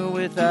me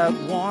without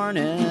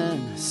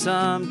warning?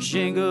 Some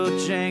jingle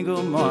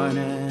jangle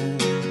morning,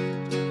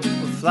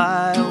 we'll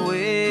fly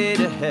away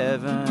to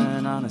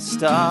heaven on a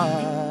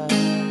star.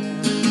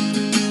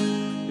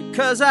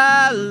 Because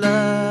I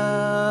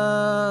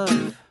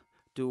love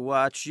to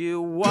watch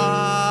you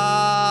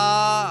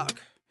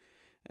walk,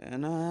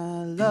 and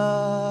I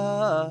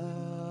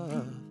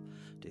love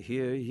to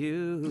hear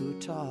you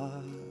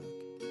talk.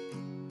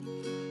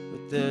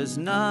 But there's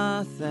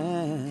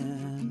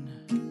nothing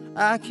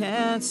I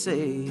can't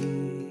say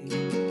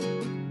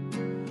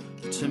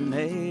to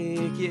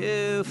make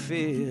you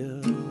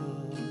feel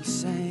the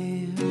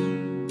same.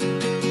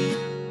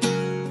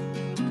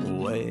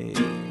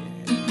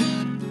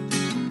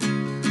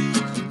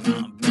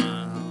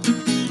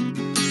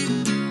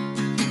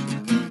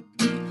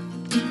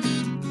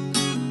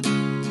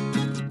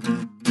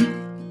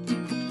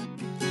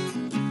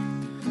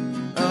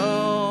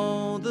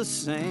 the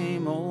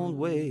same old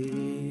way.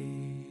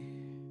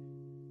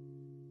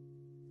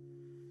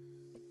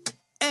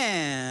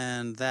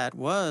 And that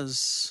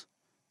was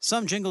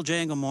Some Jingle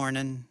Jangle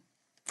Morning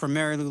from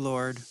Mary Lou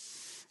Lord.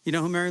 You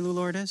know who Mary Lou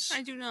Lord is?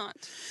 I do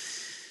not.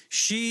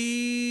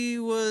 She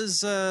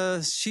is,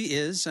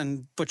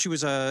 but she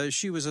was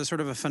a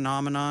sort of a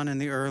phenomenon in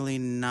the early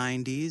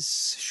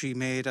 90s. She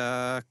made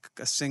a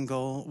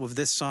single with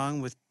this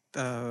song with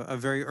a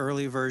very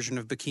early version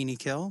of Bikini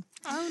Kill.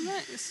 Oh,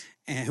 nice.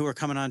 And who are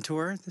coming on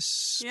tour this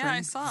spring. Yeah,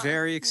 I saw it.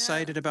 Very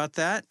excited about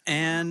that.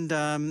 And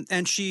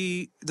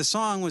the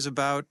song was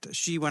about,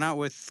 she went out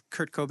with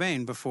Kurt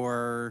Cobain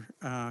before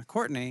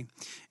Courtney.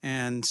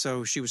 And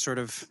so she was sort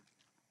of,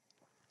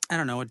 I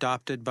don't know,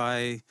 adopted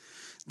by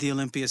the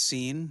Olympia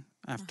scene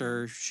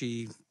after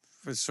she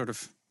was sort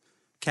of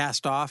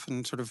cast off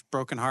and sort of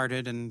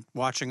brokenhearted and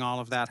watching all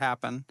of that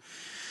happen.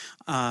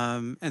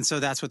 And so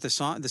that's what the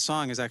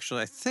song is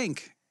actually, I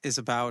think, is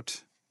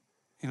about.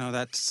 You know,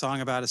 that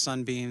song about a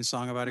sunbeam,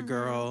 song about a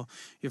girl,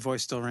 your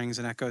voice still rings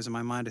and echoes in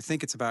my mind. I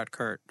think it's about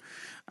Kurt.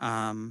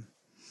 And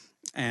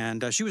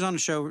she was on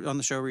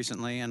the show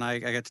recently, and I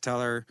got to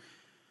tell her,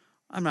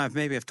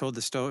 maybe I've told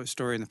this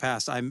story in the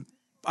past. I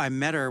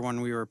met her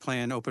when we were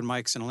playing open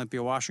mics in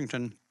Olympia,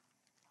 Washington.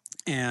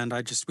 And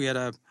I just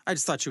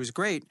thought she was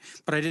great,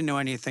 but I didn't know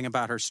anything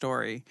about her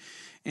story.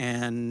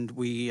 And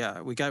we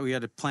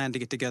had a plan to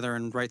get together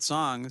and write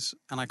songs.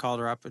 And I called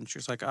her up, and she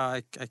was like,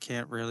 I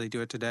can't really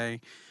do it today.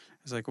 I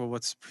was like, well,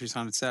 she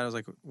sounded sad. I was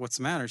like, what's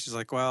the matter? She's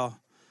like, well,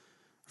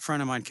 a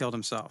friend of mine killed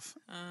himself.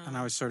 And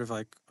I was sort of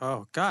like,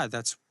 oh God,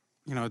 that's,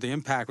 the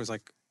impact was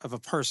like of a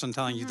person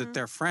telling you that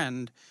their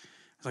friend. I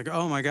was like,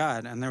 oh my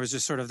God. And there was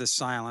just sort of this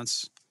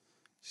silence.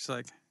 She's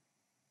like,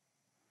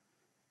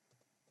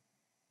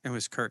 it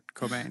was Kurt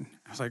Cobain.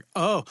 I was like,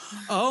 oh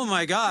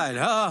my God.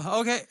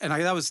 Oh, okay. And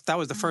that was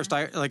the first,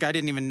 I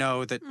didn't even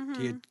know that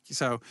he had,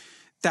 so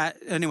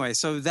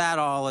that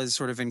all is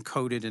sort of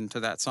encoded into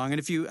that song. And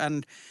if you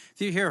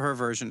hear her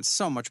version, it's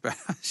so much better.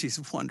 She's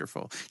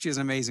wonderful. She has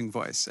an amazing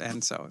voice.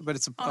 And so, but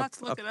it's a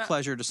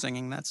pleasure to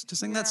sing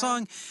that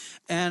song.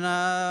 And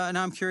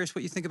now I'm curious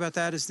what you think about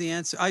that as the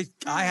answer. I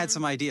had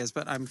some ideas,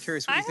 but I'm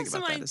curious what you think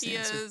about that as the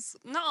answer. I had some ideas,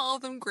 not all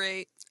of them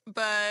great,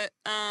 but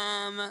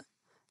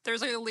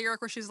there's like a lyric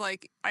where she's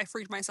like, I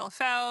freaked myself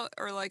out,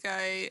 or like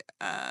I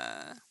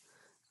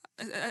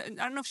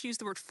don't know if she used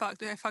the word fuck.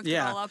 Did I fuck it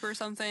all up or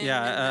something?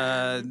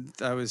 Yeah,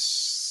 I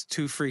was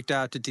too freaked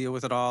out to deal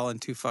with it all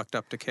and too fucked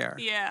up to care.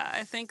 Yeah,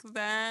 I think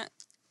that.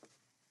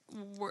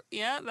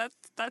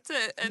 That's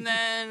it. And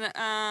then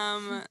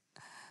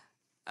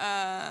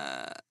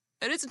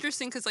it is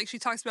interesting because like she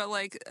talks about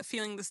like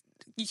feeling this.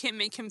 You can't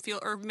make him feel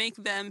or make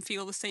them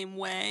feel the same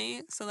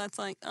way. So that's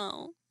like,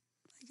 oh,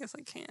 I guess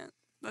I can't.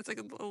 That's like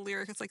a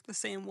lyric. It's like the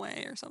same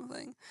way or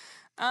something.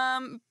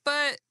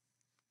 But.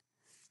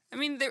 I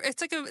mean,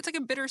 it's like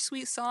a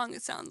bittersweet song.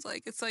 It sounds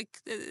like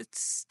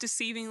it's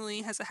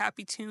deceivingly has a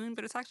happy tune,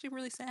 but it's actually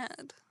really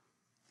sad.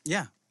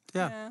 Yeah.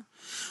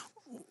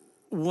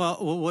 Well,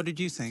 what did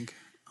you think,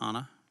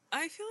 Anna?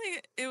 I feel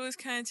like it was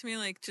kind of to me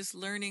like just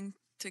learning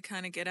to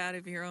kind of get out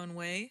of your own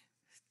way,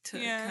 to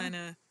kind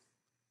of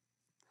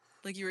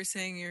like you were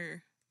saying,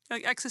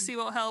 like ecstasy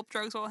won't help,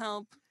 drugs won't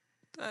help,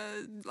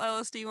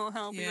 LSD won't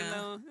help, even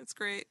though it's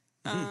great.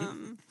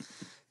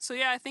 So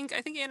yeah, I think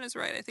Anna's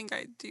right. I think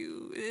I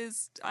do.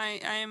 I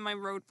am my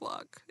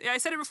roadblock. Yeah, I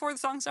said it before the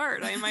song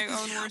started. I am my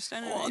own worst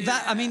enemy. Well,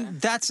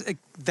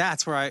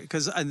 that's where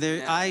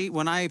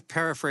when I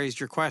paraphrased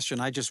your question,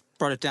 I just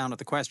brought it down to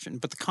the question,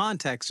 but the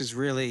context is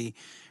really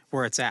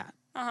where it's at.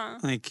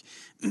 Like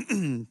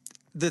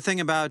the thing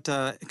about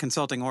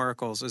consulting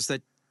oracles is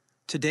that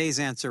today's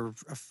answer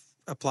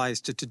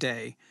applies to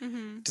today,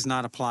 does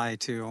not apply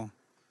to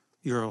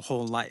your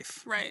whole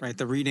life. Right.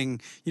 The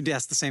reading, you'd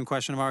ask the same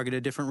question tomorrow, get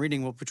a different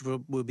reading, which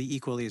will be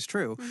equally as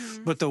true.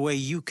 But the way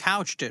you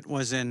couched it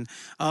was in,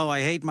 I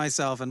hate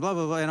myself and blah,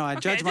 blah, blah. I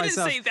judge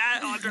myself. I didn't say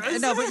that,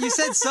 Andres. No, but you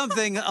said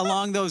something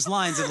along those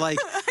lines of like,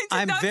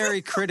 I'm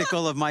very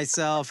critical of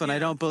myself and I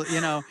don't,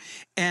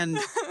 and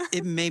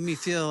it made me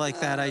feel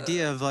like that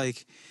idea of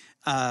like,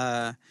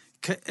 the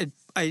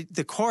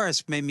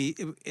chorus made me,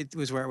 it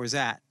was where it was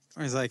at.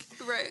 It was like,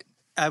 right.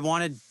 I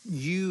wanted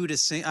you to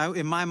sing.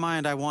 In my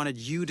mind, I wanted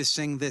you to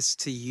sing this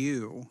to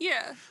you.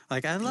 Yeah.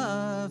 Like, I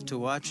love to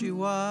watch you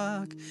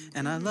walk,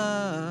 and I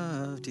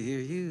love to hear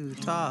you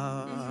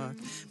talk.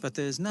 But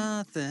there's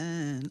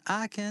nothing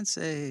I can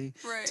say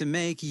to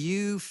make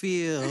you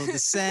feel the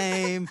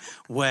same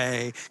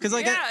way. Because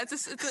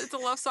it's a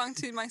love song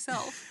to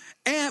myself.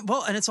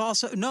 And it's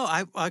also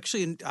I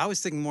was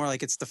thinking more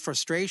like it's the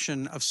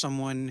frustration of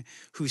someone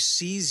who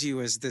sees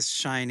you as this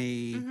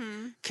shiny,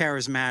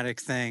 charismatic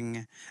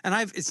thing.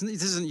 And this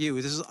isn't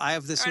you. I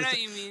have this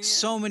with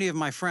so many of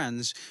my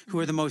friends who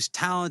are the most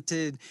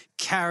talented,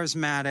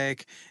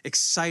 charismatic,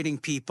 exciting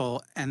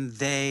people, and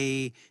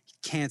they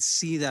can't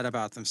see that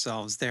about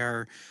themselves.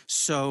 They're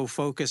so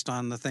focused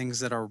on the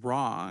things that are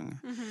wrong.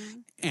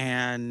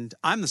 And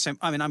I'm the same.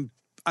 I mean,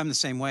 I'm the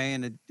same way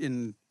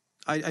in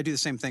I do the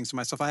same things to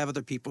myself. I have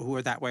other people who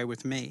are that way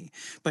with me.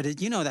 But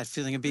that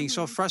feeling of being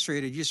so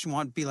frustrated, you just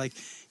want to be like,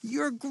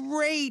 you're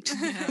great.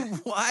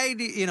 Why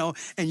do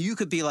and you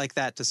could be like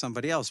that to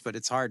somebody else, but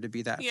it's hard to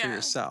be that for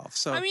yourself.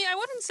 So I mean, I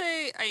wouldn't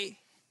say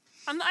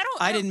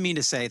I didn't mean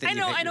to say that. I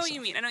know what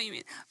you mean. I know what you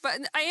mean.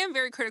 But I am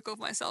very critical of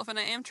myself, and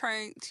I am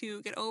trying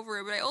to get over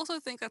it. But I also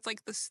think that's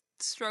like the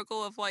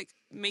struggle of like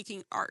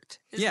making art.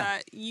 Is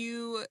that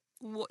you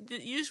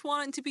just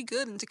want it to be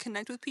good and to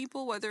connect with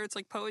people, whether it's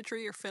like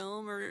poetry or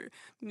film or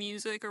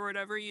music or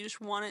whatever. You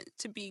just want it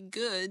to be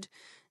good,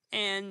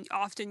 and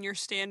often your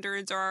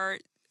standards are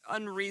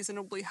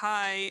unreasonably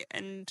high,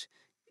 and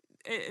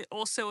it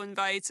also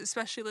invites,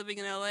 especially living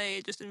in LA,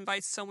 it just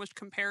invites so much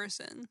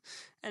comparison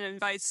and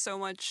invites so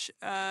much,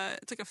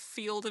 it's like a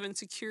field of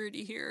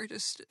insecurity here.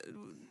 Just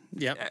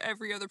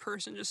every other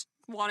person just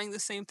wanting the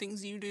same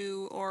things you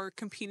do or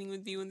competing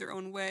with you in their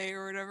own way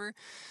or whatever.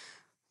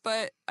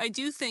 But I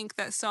do think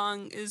that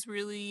song is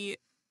really,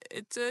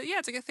 it's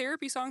like a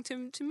therapy song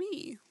to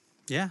me.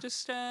 Yeah.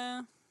 Just,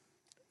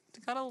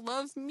 gotta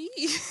love me.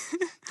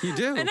 You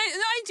do. And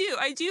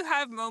I do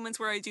have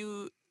moments where I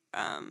do,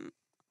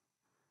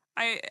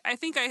 I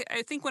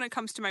think when it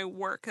comes to my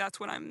work, that's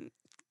when I'm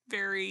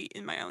very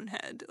in my own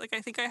head. Like,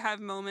 I think I have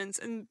moments,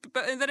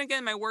 but then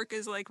again, my work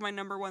is like my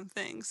number one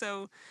thing.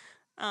 So,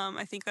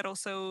 I think that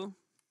also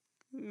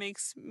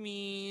makes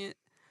me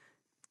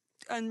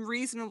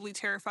unreasonably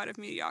terrified of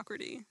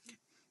mediocrity.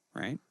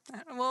 Right.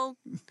 Well,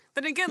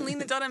 then again,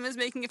 Lena Dunham is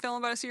making a film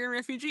about a Syrian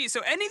refugee,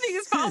 so anything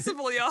is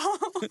possible, y'all.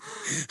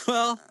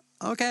 Well,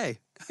 okay.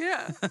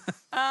 Yeah.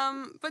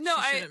 But no,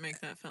 she shouldn't make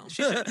that film.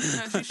 She shouldn't.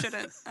 No, she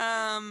shouldn't.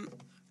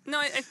 No,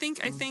 I think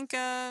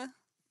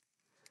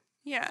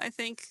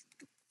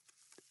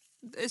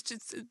it's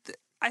just,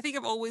 I think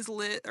I've always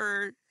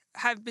or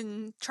have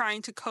been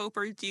trying to cope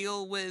or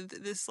deal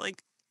with this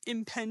like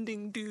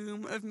impending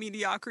doom of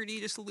mediocrity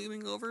just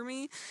looming over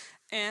me.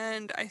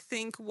 And I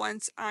think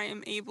once I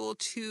am able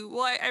to,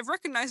 I've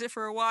recognized it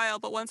for a while,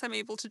 but once I'm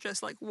able to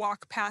just like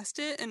walk past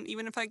it, and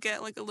even if I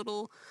get like a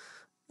little,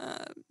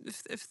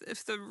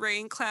 if the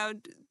rain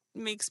cloud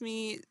makes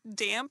me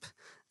damp,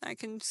 I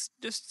can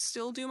just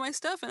still do my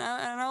stuff,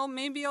 and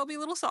maybe I'll be a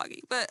little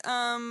soggy, but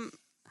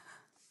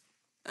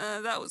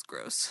that was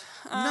gross.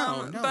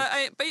 No. But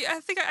I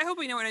think I hope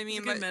we know what I mean.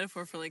 It's a good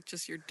metaphor for like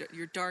just your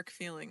dark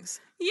feelings.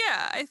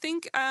 Yeah, I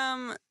think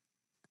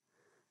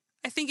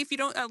if you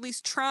don't at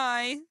least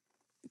try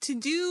to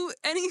do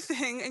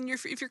anything, and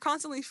if you're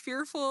constantly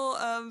fearful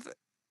of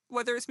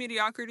whether it's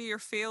mediocrity or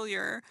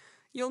failure,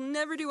 you'll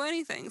never do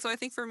anything. So I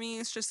think for me,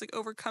 it's just like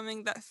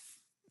overcoming that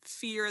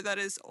fear that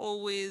is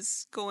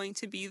always going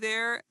to be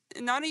there,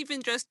 and not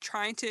even just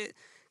trying to,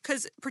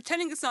 because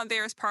pretending it's not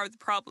there is part of the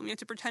problem. You have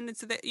to pretend it's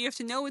there. You have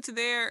to know it's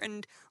there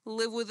and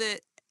live with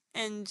it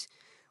and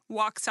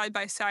walk side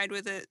by side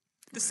with it,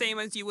 the same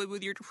as you would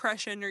with your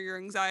depression or your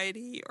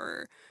anxiety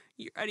or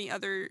any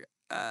other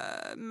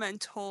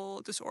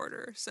mental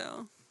disorder.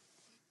 So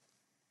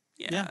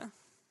yeah.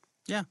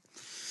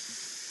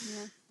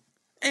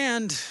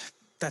 And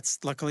that's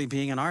luckily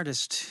being an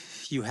artist,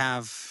 you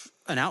have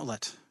an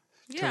outlet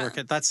to work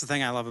at. That's the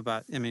thing I love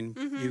about, I mean,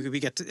 we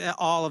get to,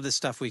 all of this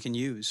stuff we can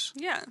use.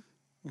 Yeah.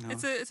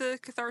 It's a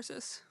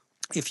catharsis.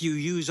 If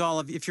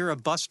you're a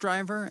bus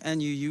driver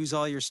and you use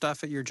all your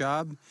stuff at your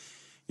job,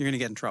 you're going to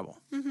get in trouble.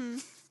 Mm-hmm.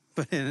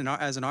 But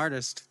as an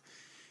artist,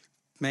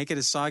 make it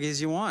as soggy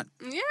as you want.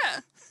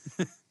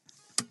 Yeah.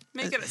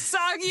 Make it as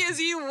soggy as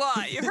you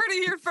want. You heard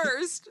it here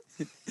first.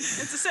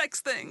 It's a sex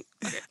thing.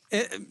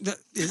 Okay.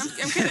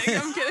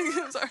 I'm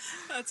kidding. I'm sorry.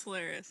 That's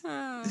hilarious.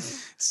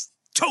 It's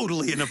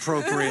totally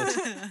inappropriate.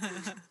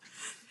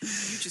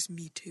 You just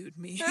Me Too'd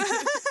me.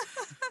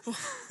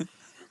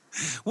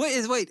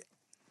 Wait.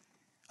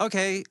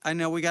 Okay, I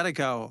know we gotta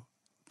go,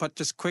 but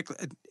just quickly,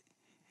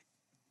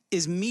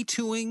 is Me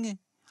Tooing?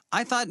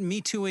 I thought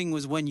Me Tooing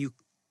was when you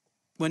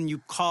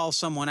call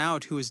someone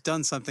out who has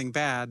done something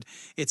bad.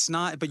 It's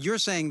not, but you're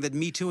saying that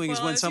Me Tooing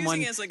is when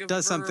someone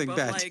does something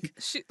bad.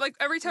 Like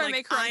every time I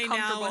make her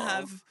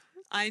uncomfortable.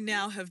 I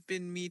now have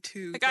been Me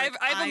Too'd. Like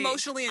I've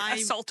emotionally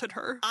assaulted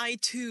her. I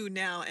too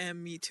now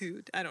am Me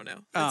Too'd. I don't know.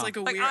 It's like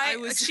a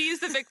weird. She's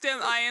the victim.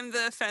 I am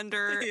the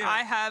offender. Yeah.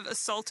 I have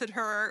assaulted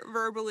her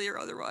verbally or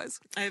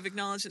otherwise. I have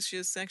acknowledged that she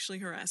has sexually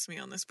harassed me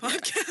on this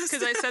podcast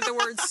because I said the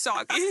word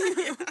soggy.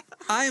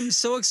 I'm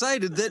so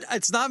excited that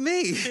it's not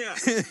me. Yeah.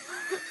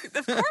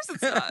 Of course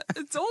it's not.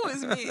 It's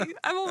always me.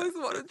 I'm always the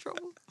one in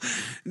trouble.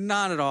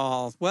 Not at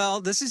all.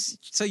 Well, this is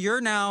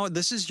your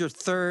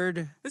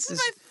third. This is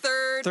my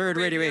third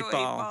Radio 8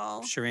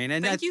 Ball, Shireen.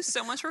 And thank you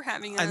so much for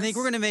having us. I think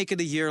we're going to make it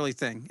a yearly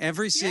thing.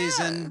 Every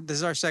season, this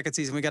is our second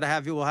season.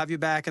 We'll have you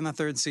back in the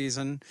third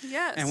season.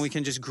 Yes. And we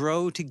can just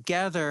grow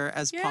together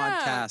as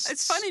podcasts.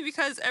 It's funny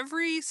because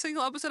every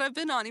single episode I've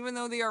been on, even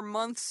though they are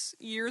months,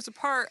 years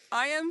apart,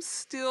 I am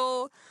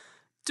still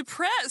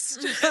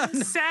depressed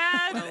and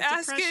sad,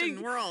 asking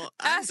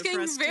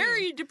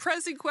very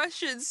depressing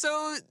questions.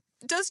 So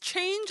does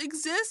change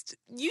exist?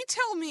 You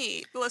tell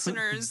me,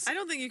 listeners. I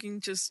don't think you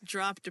can just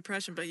drop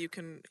depression, but you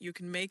can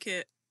make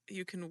it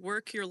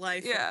work your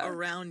life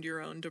around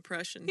your own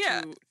depression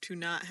to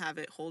not have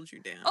it hold you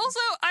down. Also,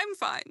 I'm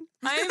fine.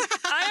 I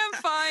am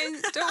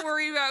fine. Don't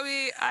worry about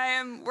me. I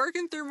am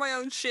working through my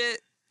own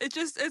shit.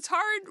 It's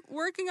hard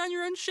working on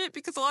your own shit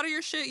because a lot of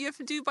your shit you have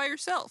to do by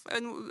yourself.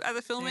 And as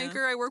a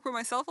filmmaker, I work by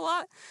myself a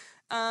lot,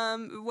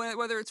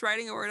 whether it's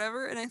writing or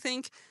whatever. And I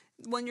think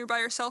when you're by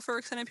yourself for an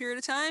extended period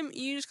of time,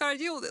 you just gotta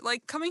deal with it.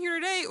 Like, coming here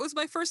today, it was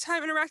my first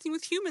time interacting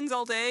with humans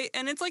all day,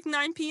 and it's like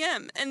 9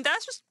 p.m. And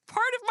that's just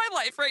part of my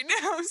life right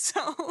now,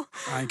 so...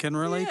 I can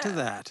relate to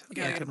that. You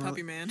gotta get a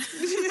puppy, man.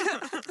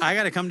 I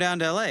gotta come down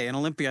to L.A. In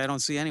Olympia, I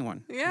don't see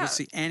anyone. Yeah. I don't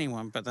see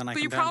anyone, but then I come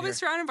down here. But you're probably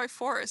surrounded by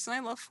forests, and I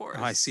love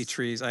forests. Oh, I see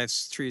trees. I have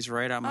trees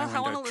right out my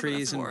window.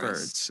 Trees and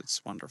birds.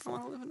 It's wonderful. I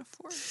want to live in a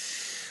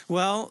forest.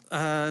 Well,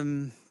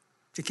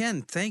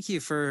 again, thank you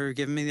for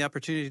giving me the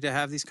opportunity to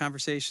have these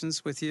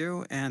conversations with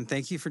you, and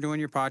thank you for doing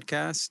your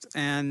podcast.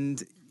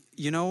 And,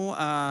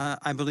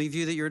 I believe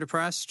you that you're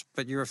depressed,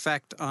 but your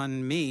effect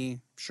on me,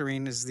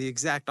 Shireen, is the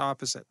exact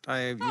opposite.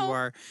 You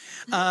are,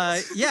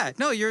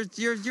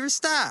 you're a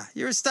star.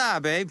 You're a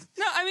star, babe.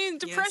 No, I mean,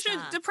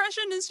 depression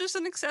is just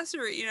an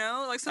accessory,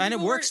 Like, some and it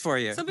works for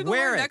you. Some people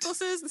wear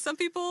necklaces, and some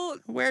people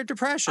wear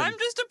depression. I'm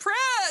just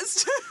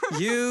depressed.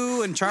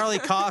 You and Charlie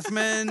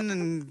Kaufman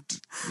and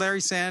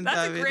Larry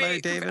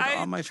David,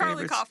 all my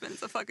Charlie favorites.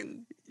 Kaufman's a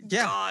fucking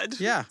god.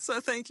 Yeah. So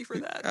thank you for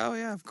that. Oh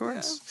yeah, of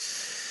course.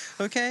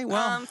 Yeah. Okay,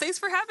 well, thanks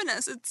for having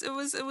us. It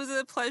was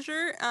a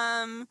pleasure.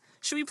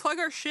 Should we plug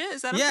our shit?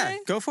 Is that okay? Yeah,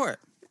 go for it.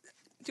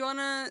 Do you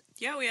wanna?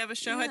 Yeah, we have a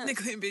show,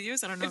 Ethnically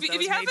Ambiguous. I don't know if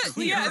you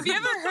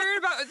haven't heard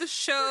about the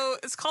show,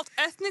 it's called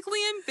Ethnically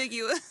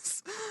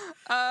Ambiguous.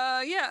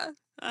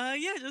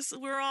 Just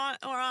we're on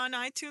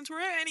iTunes. We're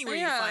anywhere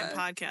you find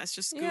podcasts.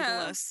 Just Google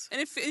us. And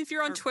if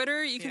you're on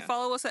Twitter, you can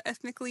follow us at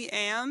Ethnically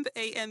Amb,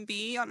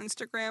 AMB. On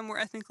Instagram, we're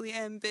Ethnically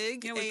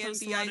Ambig. Yeah, we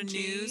post a lot of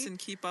news and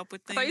keep up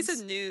with things. I thought you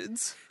said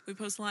nudes. We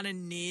post a lot of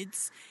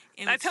nudes.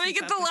 That's how we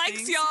get the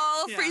likes,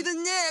 y'all. Yeah. Free the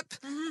nip.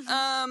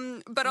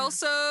 Mm-hmm. But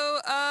also,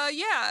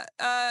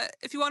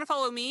 if you want to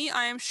follow me,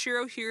 I am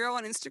Shiro Hero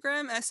on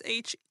Instagram,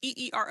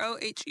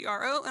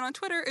 SHEEROHERO, and on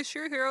Twitter is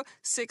Shiro Hero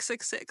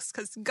 666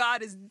 because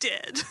God is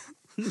dead.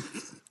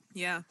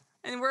 Yeah.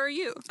 And where are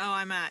you? Oh,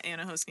 I'm at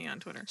Anna Hosni on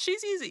Twitter.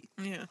 She's easy.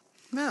 Yeah.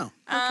 No.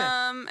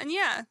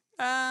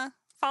 Okay.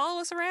 Follow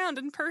us around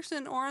in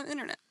person or on the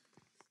internet.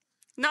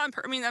 Not in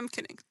person. I mean, I'm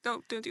kidding.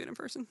 Don't do it in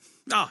person.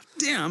 Oh,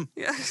 damn.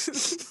 Yeah.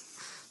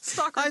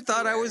 I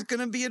thought I was going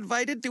to be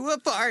invited to a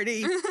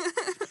party.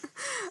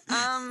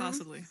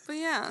 Possibly. But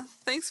yeah,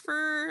 thanks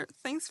for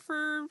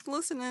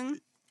listening.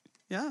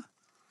 Yeah.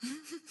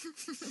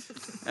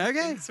 Okay.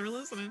 Thanks for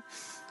listening.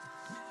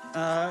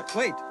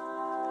 Wait.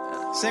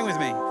 Sing with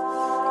me.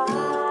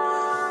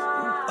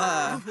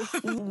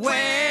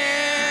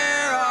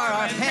 Where are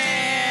our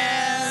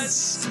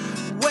pants?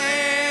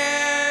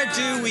 Where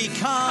do we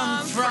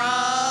come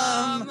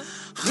from?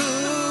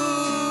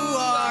 Who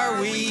are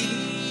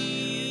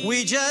we?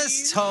 We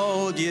just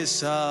told you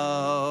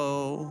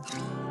so.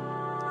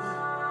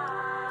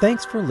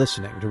 Thanks for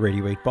listening to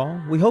Radio 8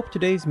 Ball. We hope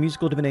today's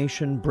musical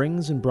divination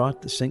brings and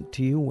brought the sync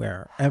to you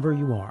wherever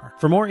you are.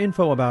 For more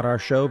info about our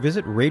show,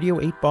 visit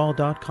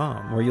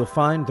radio8ball.com, where you'll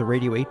find the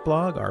Radio 8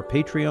 blog, our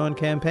Patreon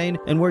campaign,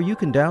 and where you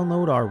can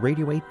download our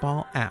Radio 8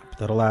 Ball app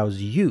that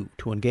allows you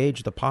to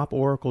engage the Pop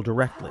Oracle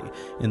directly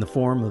in the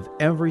form of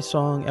every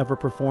song ever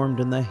performed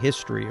in the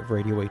history of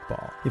Radio 8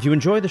 Ball. If you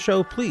enjoy the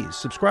show, please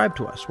subscribe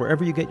to us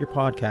wherever you get your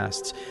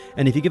podcasts,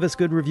 and if you give us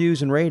good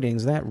reviews and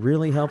ratings, that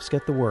really helps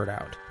get the word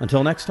out.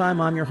 Until next time,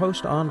 I'm your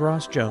host,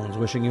 Andras Jones,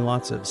 wishing you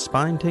lots of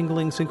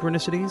spine-tingling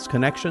synchronicities,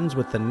 connections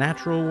with the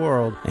natural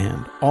world,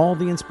 and all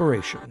the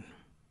inspiration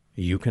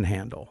you can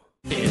handle.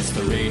 It's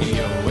the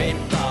Radio 8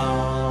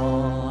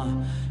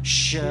 Ball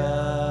Show.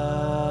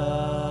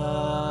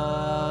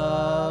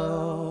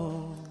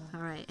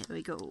 All right, here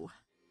we go.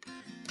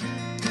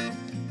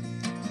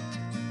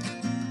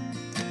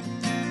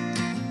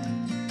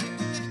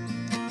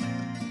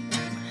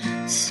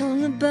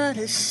 Song about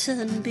a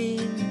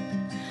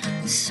sunbeam,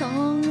 a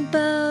song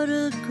about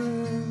a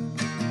girl.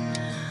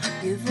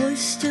 Your voice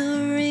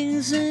still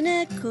rings and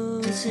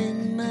echoes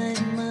in my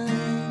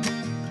mind.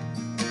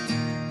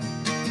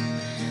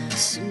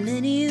 So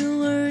many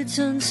words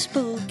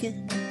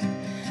unspoken,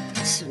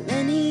 so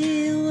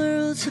many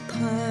worlds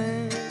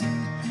apart.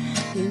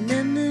 Your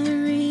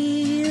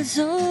memory is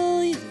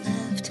all you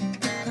left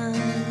behind.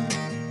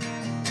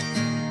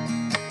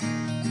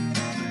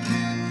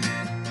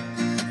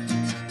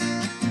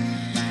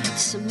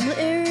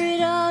 Somewhere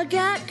it all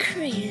got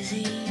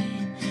crazy,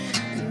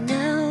 and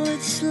now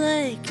it's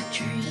like a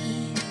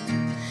dream.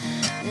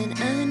 And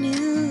I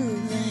knew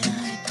that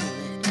I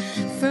could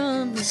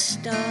from the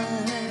start.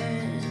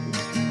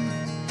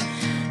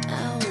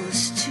 I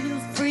was too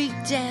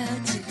freaked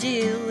out to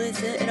deal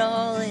with it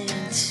all, and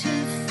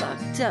too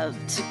fucked up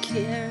to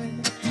care.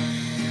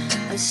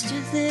 I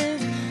stood there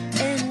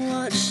and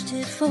watched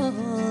it fall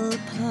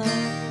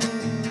apart.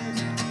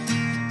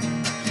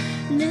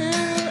 Now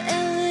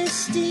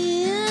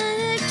LSD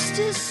and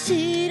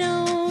ecstasy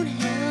don't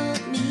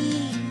help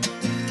me,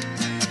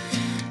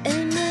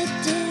 and my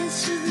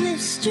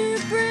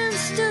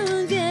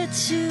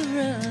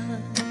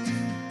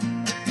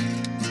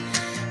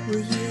Will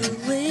you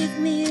wake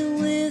me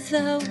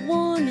without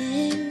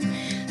warning?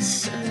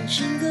 Some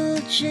jingle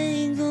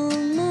jangle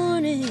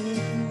morning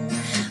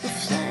will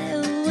fly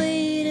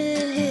away to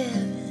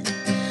heaven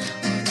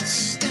on a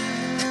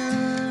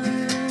star.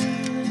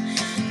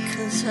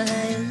 'Cause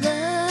I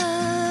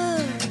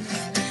love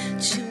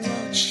to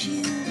watch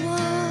you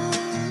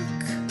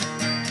walk,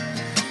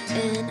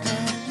 and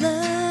I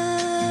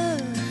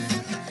love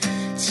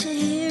to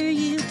hear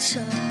you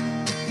talk.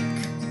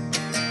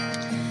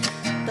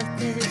 But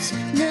there's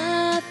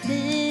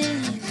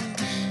nothing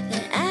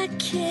that I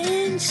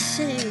can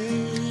say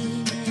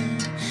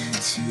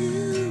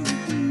to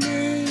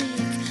make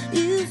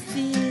you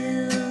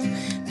feel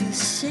the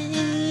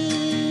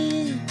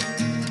same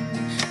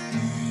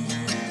way.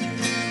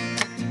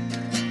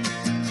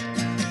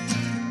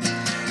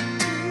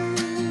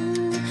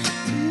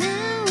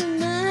 Now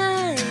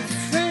my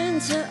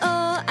friends are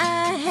all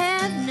I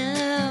have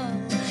now,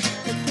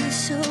 but they're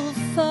so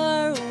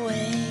far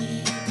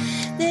away.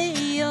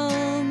 They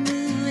all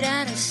moved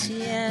out of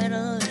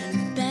Seattle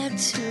and back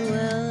to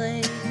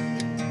LA.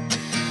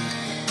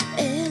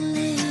 And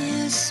they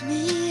ask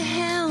me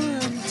how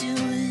I'm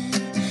doing,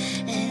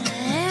 and I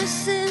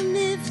ask them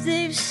if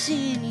they've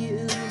seen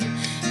you.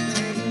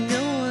 And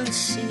no one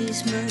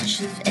sees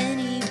much of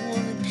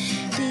anyone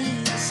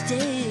these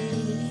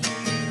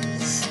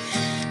days.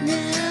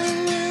 Now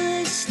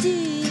LSD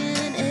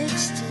and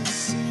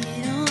ecstasy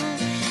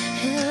don't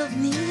help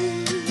me,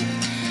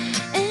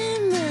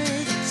 and my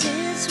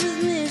dance with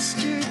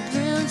Mr.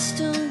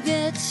 Brownstone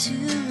got to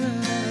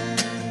run.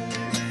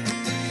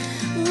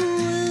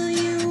 Will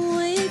you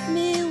wake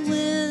me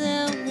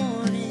without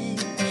warning?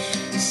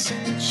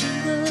 Some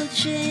jingle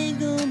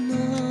jangle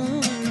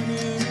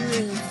morning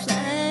will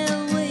fly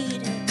away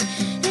to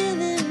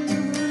heaven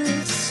on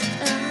a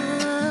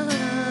star.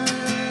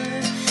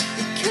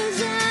 'Cause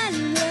I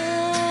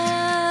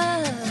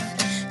love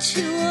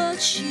to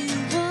watch you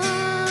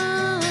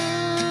walk,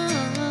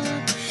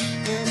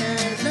 and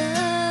I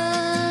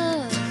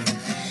love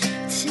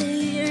to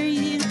hear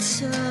you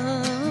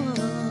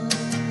talk.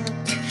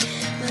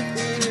 But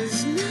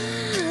there's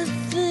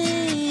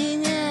nothing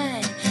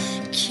I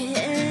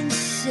can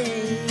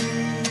say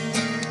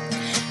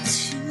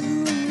to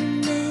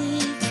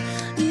make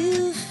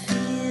you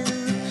feel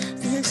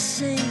the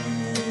same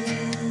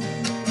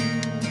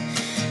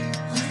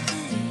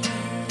way.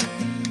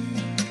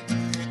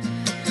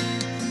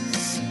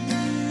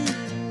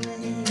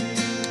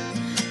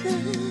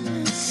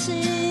 The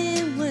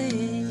same way.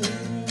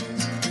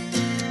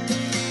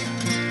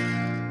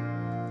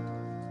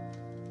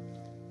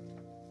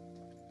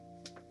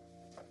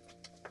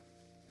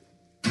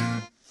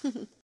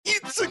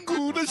 It's a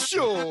good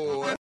show.